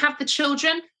if you have the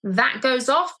children, that goes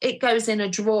off, it goes in a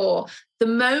drawer. The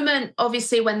moment,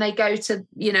 obviously, when they go to,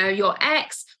 your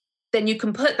ex, then you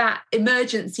can put that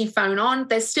emergency phone on.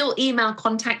 There's still email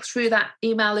contacts through that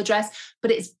email address, but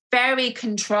it's very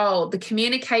controlled. The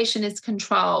communication is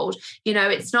controlled.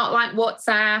 It's not like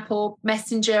WhatsApp or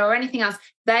Messenger or anything else.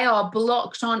 They are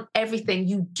blocked on everything.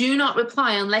 You do not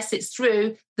reply unless it's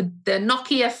through the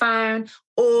Nokia phone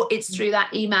or it's through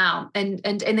that email. And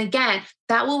again,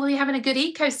 that will be having a good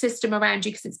ecosystem around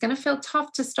you because it's going to feel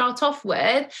tough to start off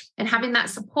with, and having that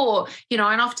support. I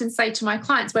often say to my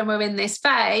clients when we're in this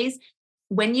phase,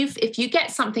 if you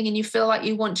get something and you feel like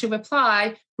you want to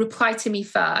reply to me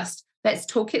first. Let's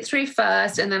talk it through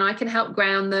first, and then I can help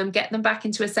ground them, get them back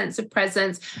into a sense of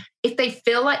presence. If they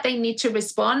feel like they need to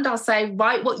respond, I'll say,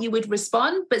 write what you would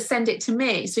respond, but send it to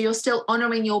me. So you're still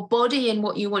honoring your body and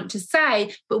what you want to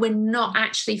say, but we're not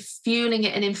actually fueling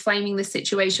it and inflaming the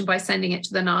situation by sending it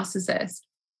to the narcissist.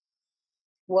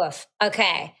 Woof.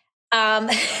 Okay.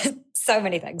 So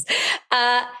many things.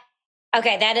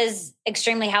 Okay, that is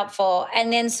extremely helpful.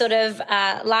 And then sort of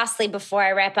lastly, before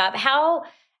I wrap up,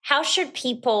 how should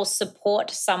people support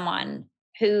someone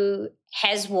who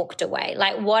has walked away?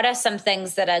 Like, what are some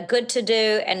things that are good to do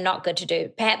and not good to do?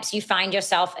 Perhaps you find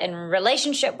yourself in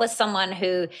relationship with someone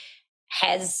who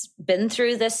has been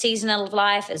through this season of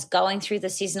life, is going through the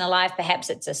season of life. Perhaps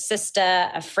it's a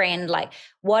sister, a friend. Like,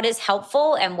 what is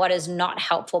helpful and what is not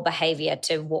helpful behavior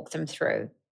to walk them through?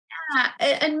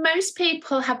 And most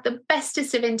people have the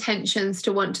bestest of intentions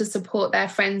to want to support their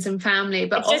friends and family.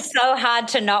 But it's just so hard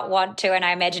to not want to, and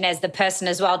I imagine as the person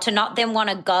as well, to not then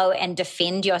want to go and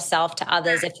defend yourself to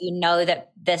others if you know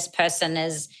that this person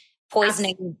is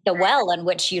poisoning the well in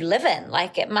which you live in.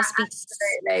 Like, it must be.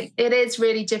 Absolutely. It is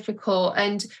really difficult.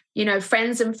 And,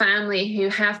 friends and family who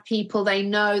have people they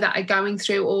know that are going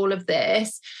through all of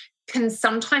this can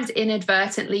sometimes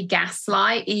inadvertently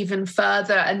gaslight even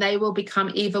further, and they will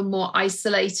become even more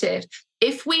isolated.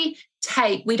 If we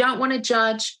don't want to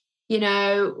judge,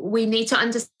 we need to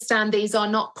understand these are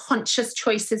not conscious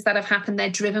choices that have happened. They're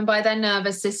driven by their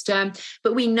nervous system,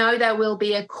 but we know there will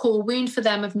be a core wound for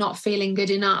them of not feeling good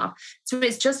enough. So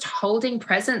it's just holding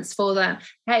presence for them.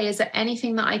 Hey, is there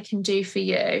anything that I can do for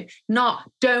you? Not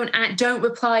don't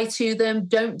reply to them.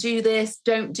 Don't do this.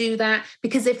 Don't do that.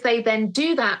 Because if they then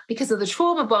do that because of the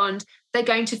trauma bond, they're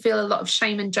going to feel a lot of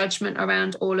shame and judgment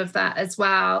around all of that as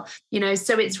well.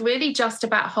 So it's really just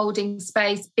about holding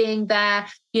space, being there.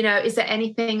 Is there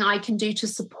anything I can do to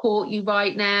support you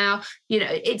right now?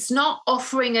 It's not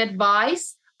offering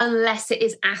advice unless it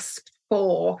is asked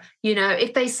for.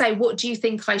 If they say, what do you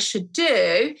think I should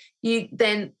do?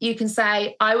 Then you can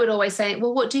say, I would always say,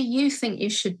 well, what do you think you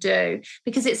should do?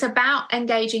 Because it's about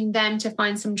engaging them to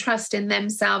find some trust in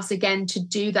themselves again to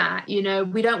do that.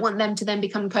 We don't want them to then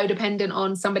become codependent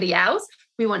on somebody else.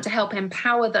 We want to help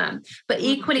empower them. But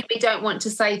equally, we don't want to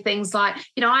say things like,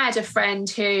 I had a friend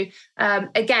who,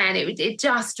 again, it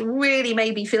just really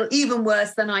made me feel even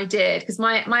worse than I did, because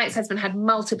my ex-husband had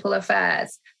multiple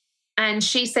affairs. And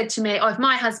she said to me, if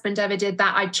my husband ever did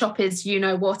that, I'd chop his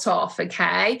you-know-what off,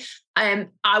 okay?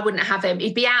 I wouldn't have him.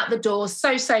 He'd be out the door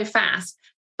so fast.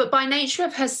 But by nature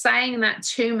of her saying that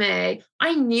to me,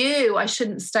 I knew I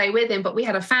shouldn't stay with him. But we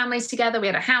had a family together. We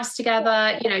had a house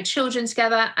together, children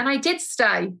together. And I did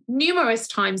stay numerous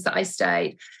times that I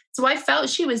stayed. So I felt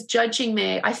she was judging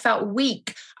me. I felt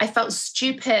weak. I felt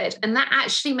stupid. And that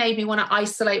actually made me want to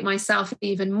isolate myself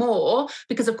even more,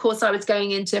 because, of course, I was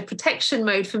going into protection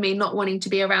mode for me, not wanting to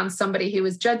be around somebody who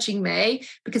was judging me,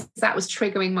 because that was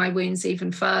triggering my wounds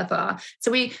even further.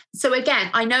 So again,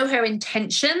 I know her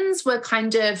intentions were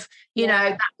kind of,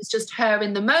 that was just her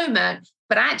in the moment.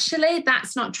 But actually,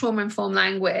 that's not trauma-informed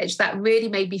language. That really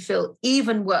made me feel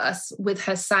even worse with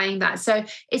her saying that. So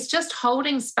it's just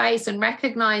holding space and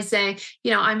recognizing,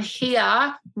 I'm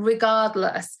here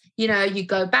regardless. You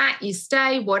go back, you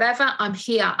stay, whatever, I'm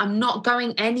here. I'm not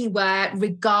going anywhere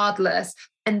regardless.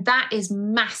 And that is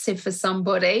massive for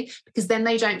somebody, because then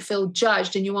they don't feel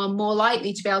judged, and you are more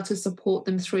likely to be able to support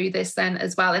them through this then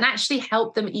as well, and actually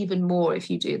help them even more if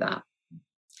you do that.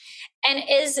 And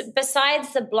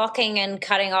besides the blocking and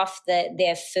cutting off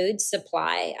their food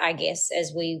supply, I guess,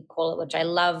 as we call it, which I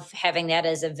love having that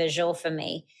as a visual for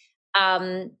me.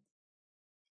 The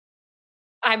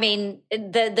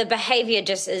behavior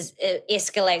just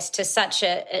escalates to such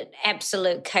an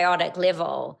absolute chaotic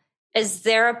level. Is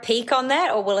there a peak on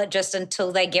that, or will it just,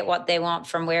 until they get what they want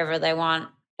from wherever they want,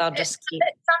 they'll just keep?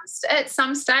 At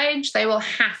some stage, they will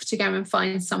have to go and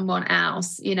find someone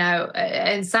else,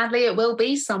 and sadly, it will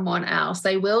be someone else.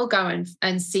 They will go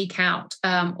and seek out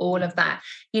all of that.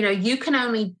 You can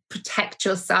only protect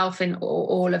yourself in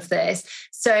all of this.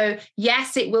 So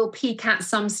yes, it will peak at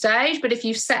some stage, but if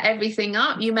you've set everything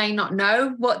up, you may not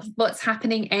know what's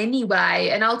happening anyway.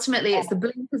 And ultimately, it's the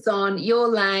blinkers on, your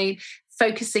lane,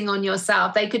 focusing on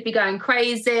yourself. They could be going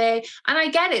crazy. And I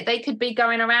get it. They could be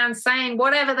going around saying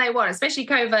whatever they want, especially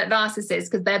covert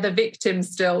narcissists, because they're the victims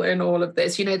still in all of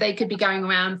this. They could be going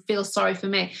around, feel sorry for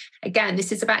me. Again,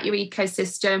 this is about your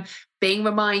ecosystem, being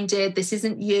reminded this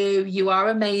isn't you. You are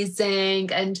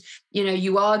amazing. And,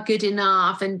 you are good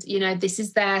enough. And, this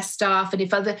is their stuff. And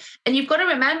you've got to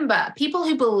remember, people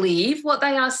who believe what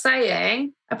they are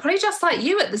saying are probably just like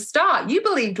you at the start. You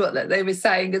believed what they were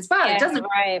saying as well. Yeah, it doesn't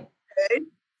right.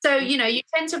 So, you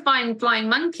tend to find flying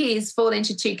monkeys fall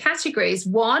into two categories.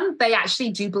 One, they actually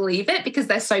do believe it because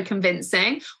they're so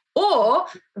convincing, or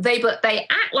they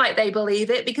act like they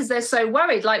believe it because they're so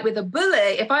worried. Like with a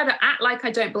bully, if I act like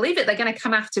I don't believe it, they're going to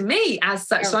come after me as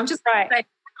such. So I'm just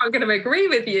I'm going to agree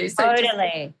with you. So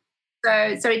totally.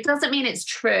 So it doesn't mean it's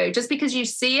true. Just because you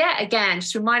see it, again,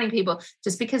 just reminding people,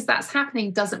 just because that's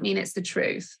happening doesn't mean it's the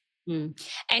truth.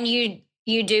 And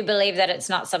you do believe that it's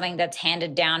not something that's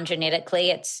handed down genetically.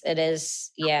 It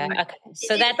is. Yeah. Okay.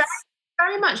 So that's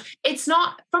very much. It's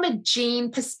not from a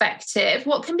gene perspective.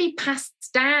 What can be passed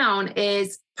down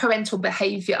is parental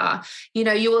behavior.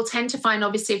 You will tend to find,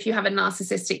 obviously, if you have a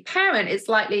narcissistic parent, it's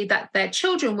likely that their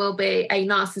children will be a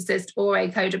narcissist or a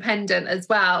codependent as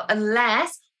well,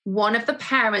 unless one of the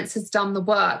parents has done the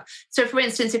work. So, for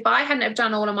instance, if I hadn't have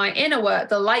done all of my inner work,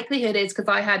 the likelihood is, because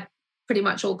I had pretty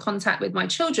much all contact with my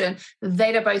children,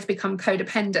 they'd have both become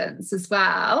codependents as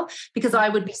well, because I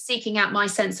would be seeking out my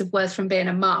sense of worth from being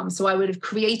a mum. So I would have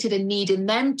created a need in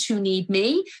them to need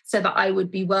me so that I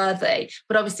would be worthy.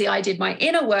 But obviously I did my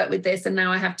inner work with this, and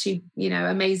now I have two,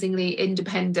 amazingly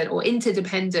independent or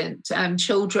interdependent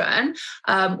children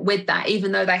with that,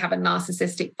 even though they have a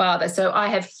narcissistic father. So I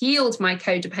have healed my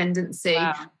codependency.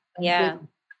 Wow. Yeah.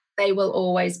 They will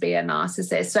always be a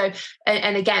narcissist. So,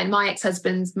 and again, my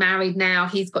ex-husband's married now.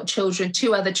 He's got children,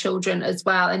 2 other children as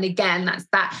well. And again, that's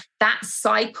that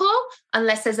cycle,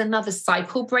 unless there's another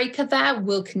cycle breaker there,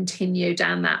 will continue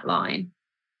down that line.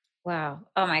 Wow.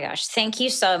 Oh my gosh. Thank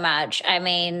you so much. I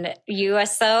mean, you are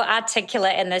so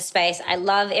articulate in this space. I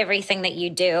love everything that you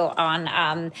do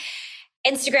on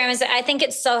Instagram. I think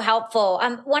it's so helpful.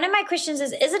 One of my questions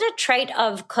is it a trait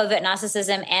of covert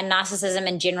narcissism and narcissism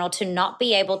in general to not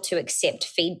be able to accept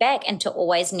feedback and to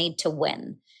always need to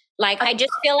win? Like, I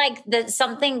just feel like that's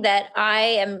something that I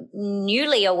am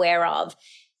newly aware of.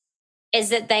 is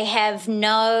that they have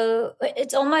no,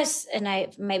 it's almost,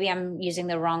 and maybe I'm using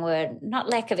the wrong word, not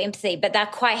lack of empathy, but they're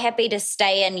quite happy to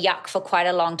stay in yuck for quite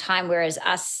a long time, whereas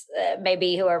us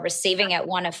maybe who are receiving it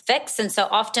want to fix. And so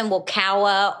often will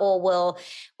cower or will,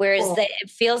 it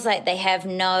feels like they have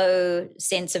no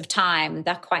sense of time.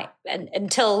 They're quite,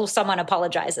 until someone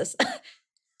apologizes.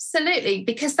 Absolutely,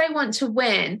 because they want to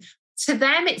win. To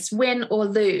them, it's win or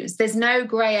lose. There's no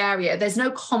gray area. There's no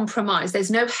compromise.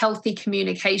 There's no healthy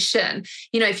communication.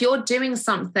 If you're doing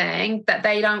something that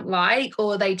they don't like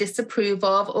or they disapprove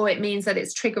of, or it means that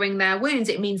it's triggering their wounds,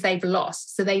 it means they've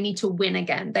lost. So they need to win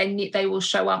again. They will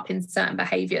show up in certain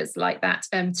behaviors like that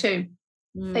too.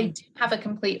 They do have a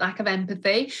complete lack of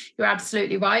empathy. You're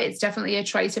absolutely right. It's definitely a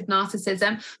trait of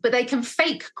narcissism, but they can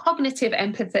fake cognitive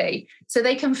empathy. So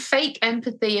they can fake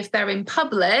empathy if they're in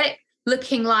public,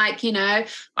 looking like,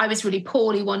 I was really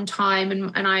poorly one time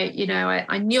and I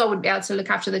knew I wouldn't be able to look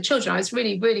after the children. I was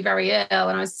really, really very ill.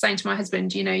 And I was saying to my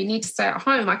husband, you need to stay at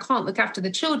home. I can't look after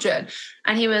the children.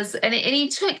 And he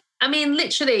took,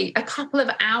 literally a couple of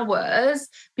hours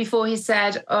before he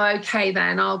said, oh, okay,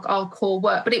 then I'll call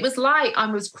work. But it was like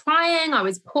I was crying, I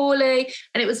was poorly,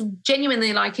 and it was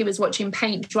genuinely like he was watching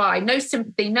paint dry. No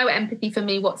sympathy, no empathy for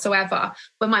me whatsoever.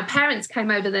 When my parents came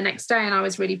over the next day and I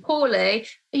was really poorly,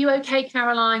 are you okay,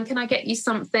 Caroline? Can I get you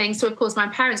something? So, of course, my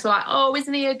parents were like, oh,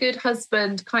 isn't he a good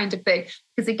husband kind of thing?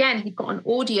 Because, again, he'd got an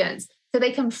audience. So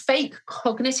they can fake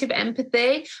cognitive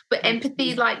empathy, but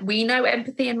empathy, like we know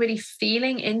empathy and really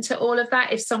feeling into all of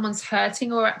that. If someone's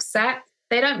hurting or upset,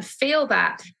 they don't feel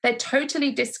that. They're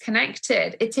totally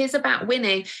disconnected. It is about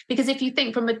winning, because if you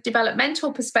think from a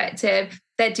developmental perspective,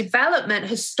 their development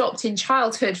has stopped in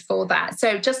childhood for that.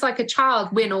 So just like a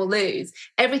child, win or lose,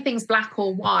 everything's black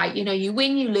or white. You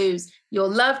win, you lose, you're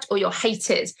loved or you're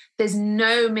hated. There's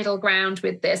no middle ground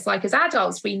with this. Like as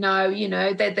adults, we know,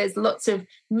 there's lots of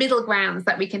middle grounds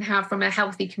that we can have from a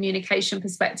healthy communication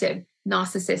perspective.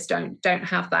 Narcissists don't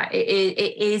have that.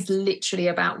 It is literally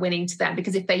about winning to them,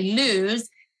 because if they lose,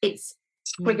 it's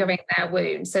triggering their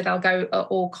wound. So they'll go at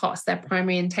all costs. Their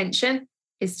primary intention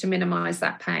is to minimize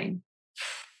that pain.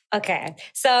 Okay.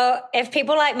 So if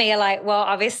people like me are like, well,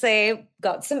 obviously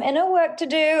got some inner work to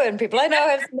do, and people I know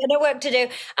have some inner work to do,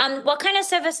 what kind of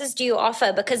services do you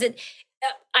offer? Because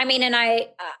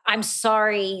I'm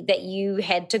sorry that you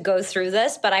had to go through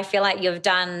this, but I feel like you've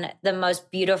done the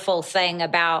most beautiful thing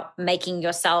about making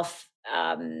yourself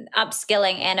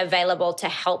upskilling and available to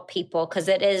help people,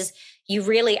 because you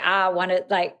really are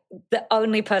the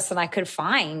only person I could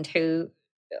find who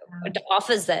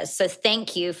offers this. So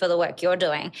thank you for the work you're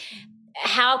doing.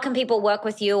 How can people work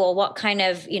with you, or what kind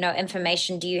of,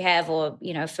 information do you have, or,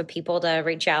 for people to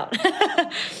reach out?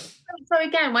 So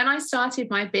again, when I started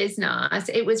my business,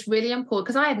 it was really important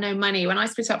because I had no money. When I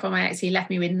split up from my ex, he left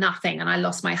me with nothing, and I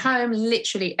lost my home,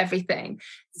 literally everything.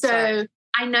 So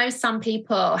I know some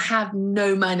people have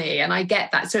no money, and I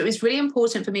get that. So it was really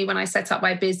important for me when I set up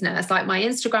my business, like my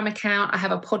Instagram account. I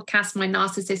have a podcast, my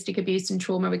Narcissistic Abuse and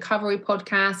Trauma Recovery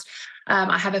podcast.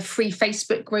 I have a free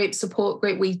Facebook group, support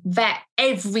group. We vet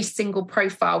every single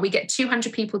profile. We get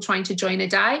 200 people trying to join a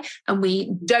day, and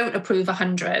we don't approve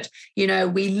 100. We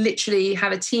literally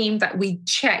have a team that we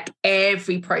check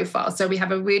every profile. So we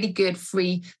have a really good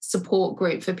free support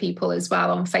group for people as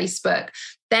well on Facebook.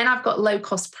 Then I've got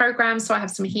low-cost programs. So I have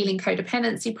some healing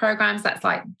codependency programs. That's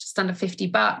like just under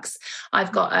 $50.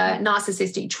 I've got a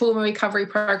narcissistic trauma recovery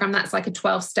program. That's like a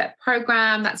 12-step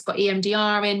program. That's got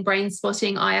EMDR in, brain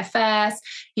spotting, IFS,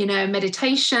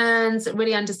 meditations,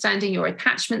 really understanding your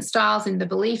attachment styles and the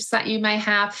beliefs that you may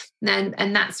have.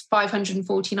 And that's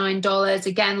 $549.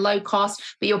 Again, low cost,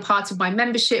 but you're part of my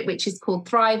membership, which is called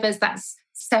Thrivers. That's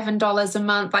 $7 a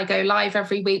month. I go live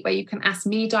every week where you can ask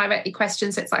me directly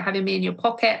questions. So it's like having me in your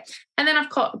pocket. And then I've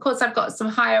got some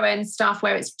higher end stuff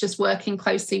where it's just working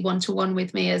closely one-to-one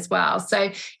with me as well. So,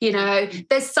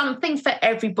 there's something for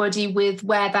everybody with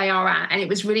where they are at. And it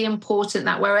was really important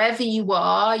that wherever you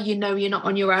are, you're not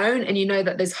on your own, and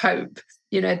that there's hope.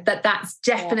 That's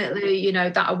definitely,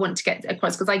 that I want to get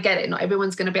across, because I get it. Not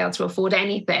everyone's going to be able to afford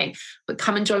anything, but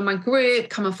come and join my group,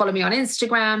 come and follow me on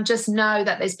Instagram. Just know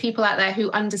that there's people out there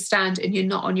who understand, and you're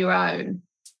not on your own.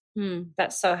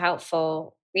 That's so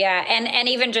helpful. Yeah. And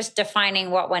even just defining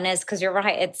what one is, because you're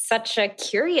right. It's such a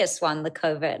curious one, the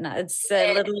COVID. It's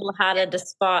a little harder to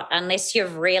spot unless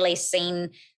you've really seen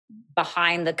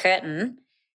behind the curtain.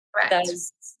 Correct.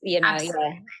 Those,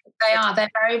 They're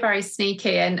very, very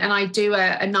sneaky. And I do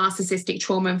a narcissistic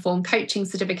trauma-informed coaching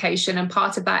certification. And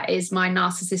part of that is my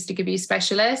narcissistic abuse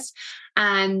specialist.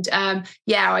 And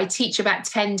I teach about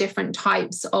 10 different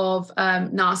types of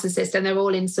narcissists, and they're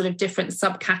all in sort of different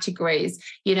subcategories.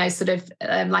 Sort of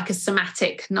like a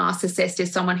somatic narcissist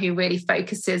is someone who really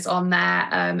focuses on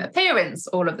their appearance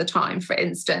all of the time, for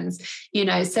instance.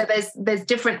 So there's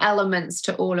different elements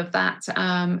to all of that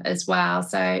as well.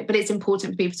 So, but it's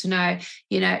important for people to know,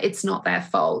 it's not their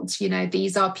fault.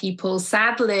 These are people,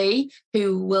 sadly,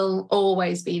 who will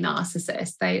always be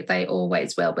narcissists. They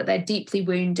always will, but they're deeply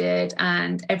wounded,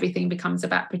 and everything becomes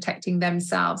about protecting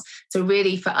themselves. So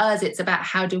really for us, it's about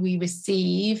how do we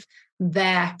receive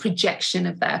their projection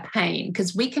of their pain,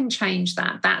 because we can change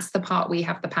that. That's the part we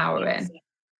have the power in.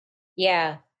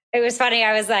 Yeah. It was funny.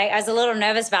 I was a little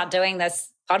nervous about doing this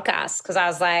podcast because I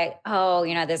was like, oh,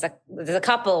 there's a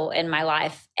couple in my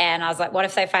life. And I was like, what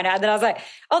if they find out? And then I was like,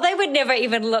 oh, they would never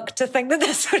even look to think that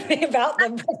this would be about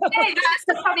them. Yeah, that's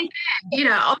the funny thing.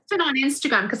 Often on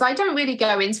Instagram, because I don't really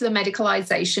go into the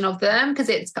medicalization of them, because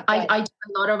I do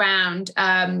a lot around,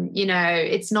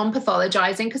 it's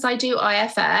non-pathologizing, because I do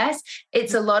IFS.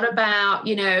 It's a lot about,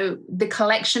 the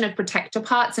collection of protector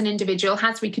parts an individual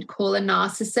has, we could call a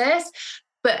narcissist.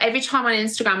 But every time on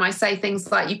Instagram, I say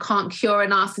things like, you can't cure a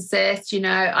narcissist.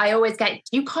 I always get,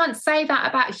 you can't say that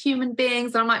about human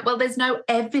beings. And I'm like, well, there's no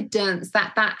evidence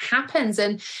that happens.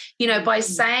 And, by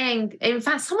saying, in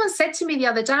fact, someone said to me the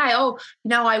other day, oh,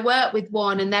 I work with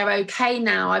one and they're okay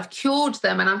now. I've cured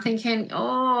them. And I'm thinking,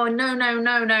 oh,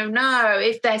 no.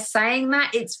 If they're saying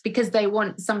that, it's because they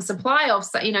want some supply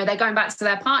of, they're going back to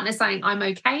their partner saying, I'm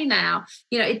okay now.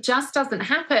 It just doesn't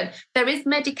happen. There is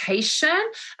medication,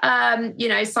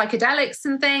 psychedelics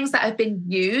and things that have been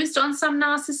used on some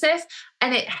narcissists,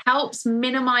 and it helps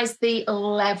minimize the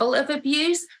level of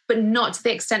abuse, but not to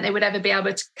the extent they would ever be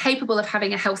capable of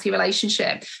having a healthy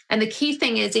relationship. And the key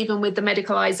thing is, even with the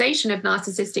medicalization of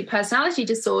narcissistic personality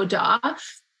disorder,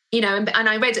 and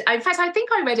I read, in fact, I think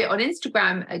I read it on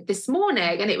Instagram this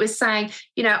morning, and it was saying,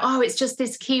 it's just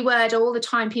this keyword all the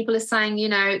time. People are saying,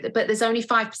 but there's only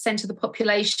 5% of the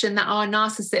population that are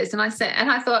narcissists. And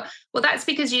I thought, well, that's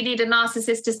because you need a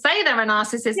narcissist to say they're a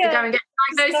narcissist to go and get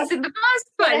a diagnosis in the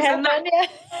first place. And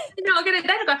you're not going to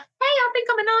then go, hey, I think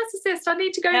I'm a narcissist. I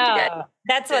need to go and get.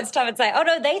 That's what's tough. It's like, oh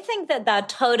no, they think that they're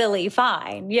totally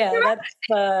fine. Yeah,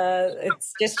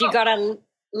 it's just, you got to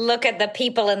look at the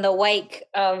people in the wake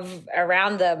of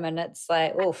around them, and it's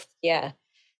like, oof, yeah,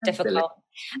 difficult.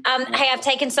 Hey, I've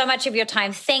taken so much of your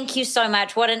time. Thank you so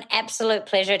much. What an absolute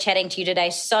pleasure chatting to you today.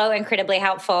 So incredibly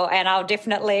helpful, and I'll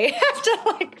definitely have to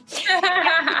talk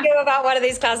to you about one of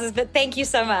these classes, but thank you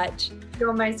so much.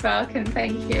 You're most welcome.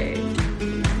 Thank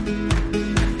you.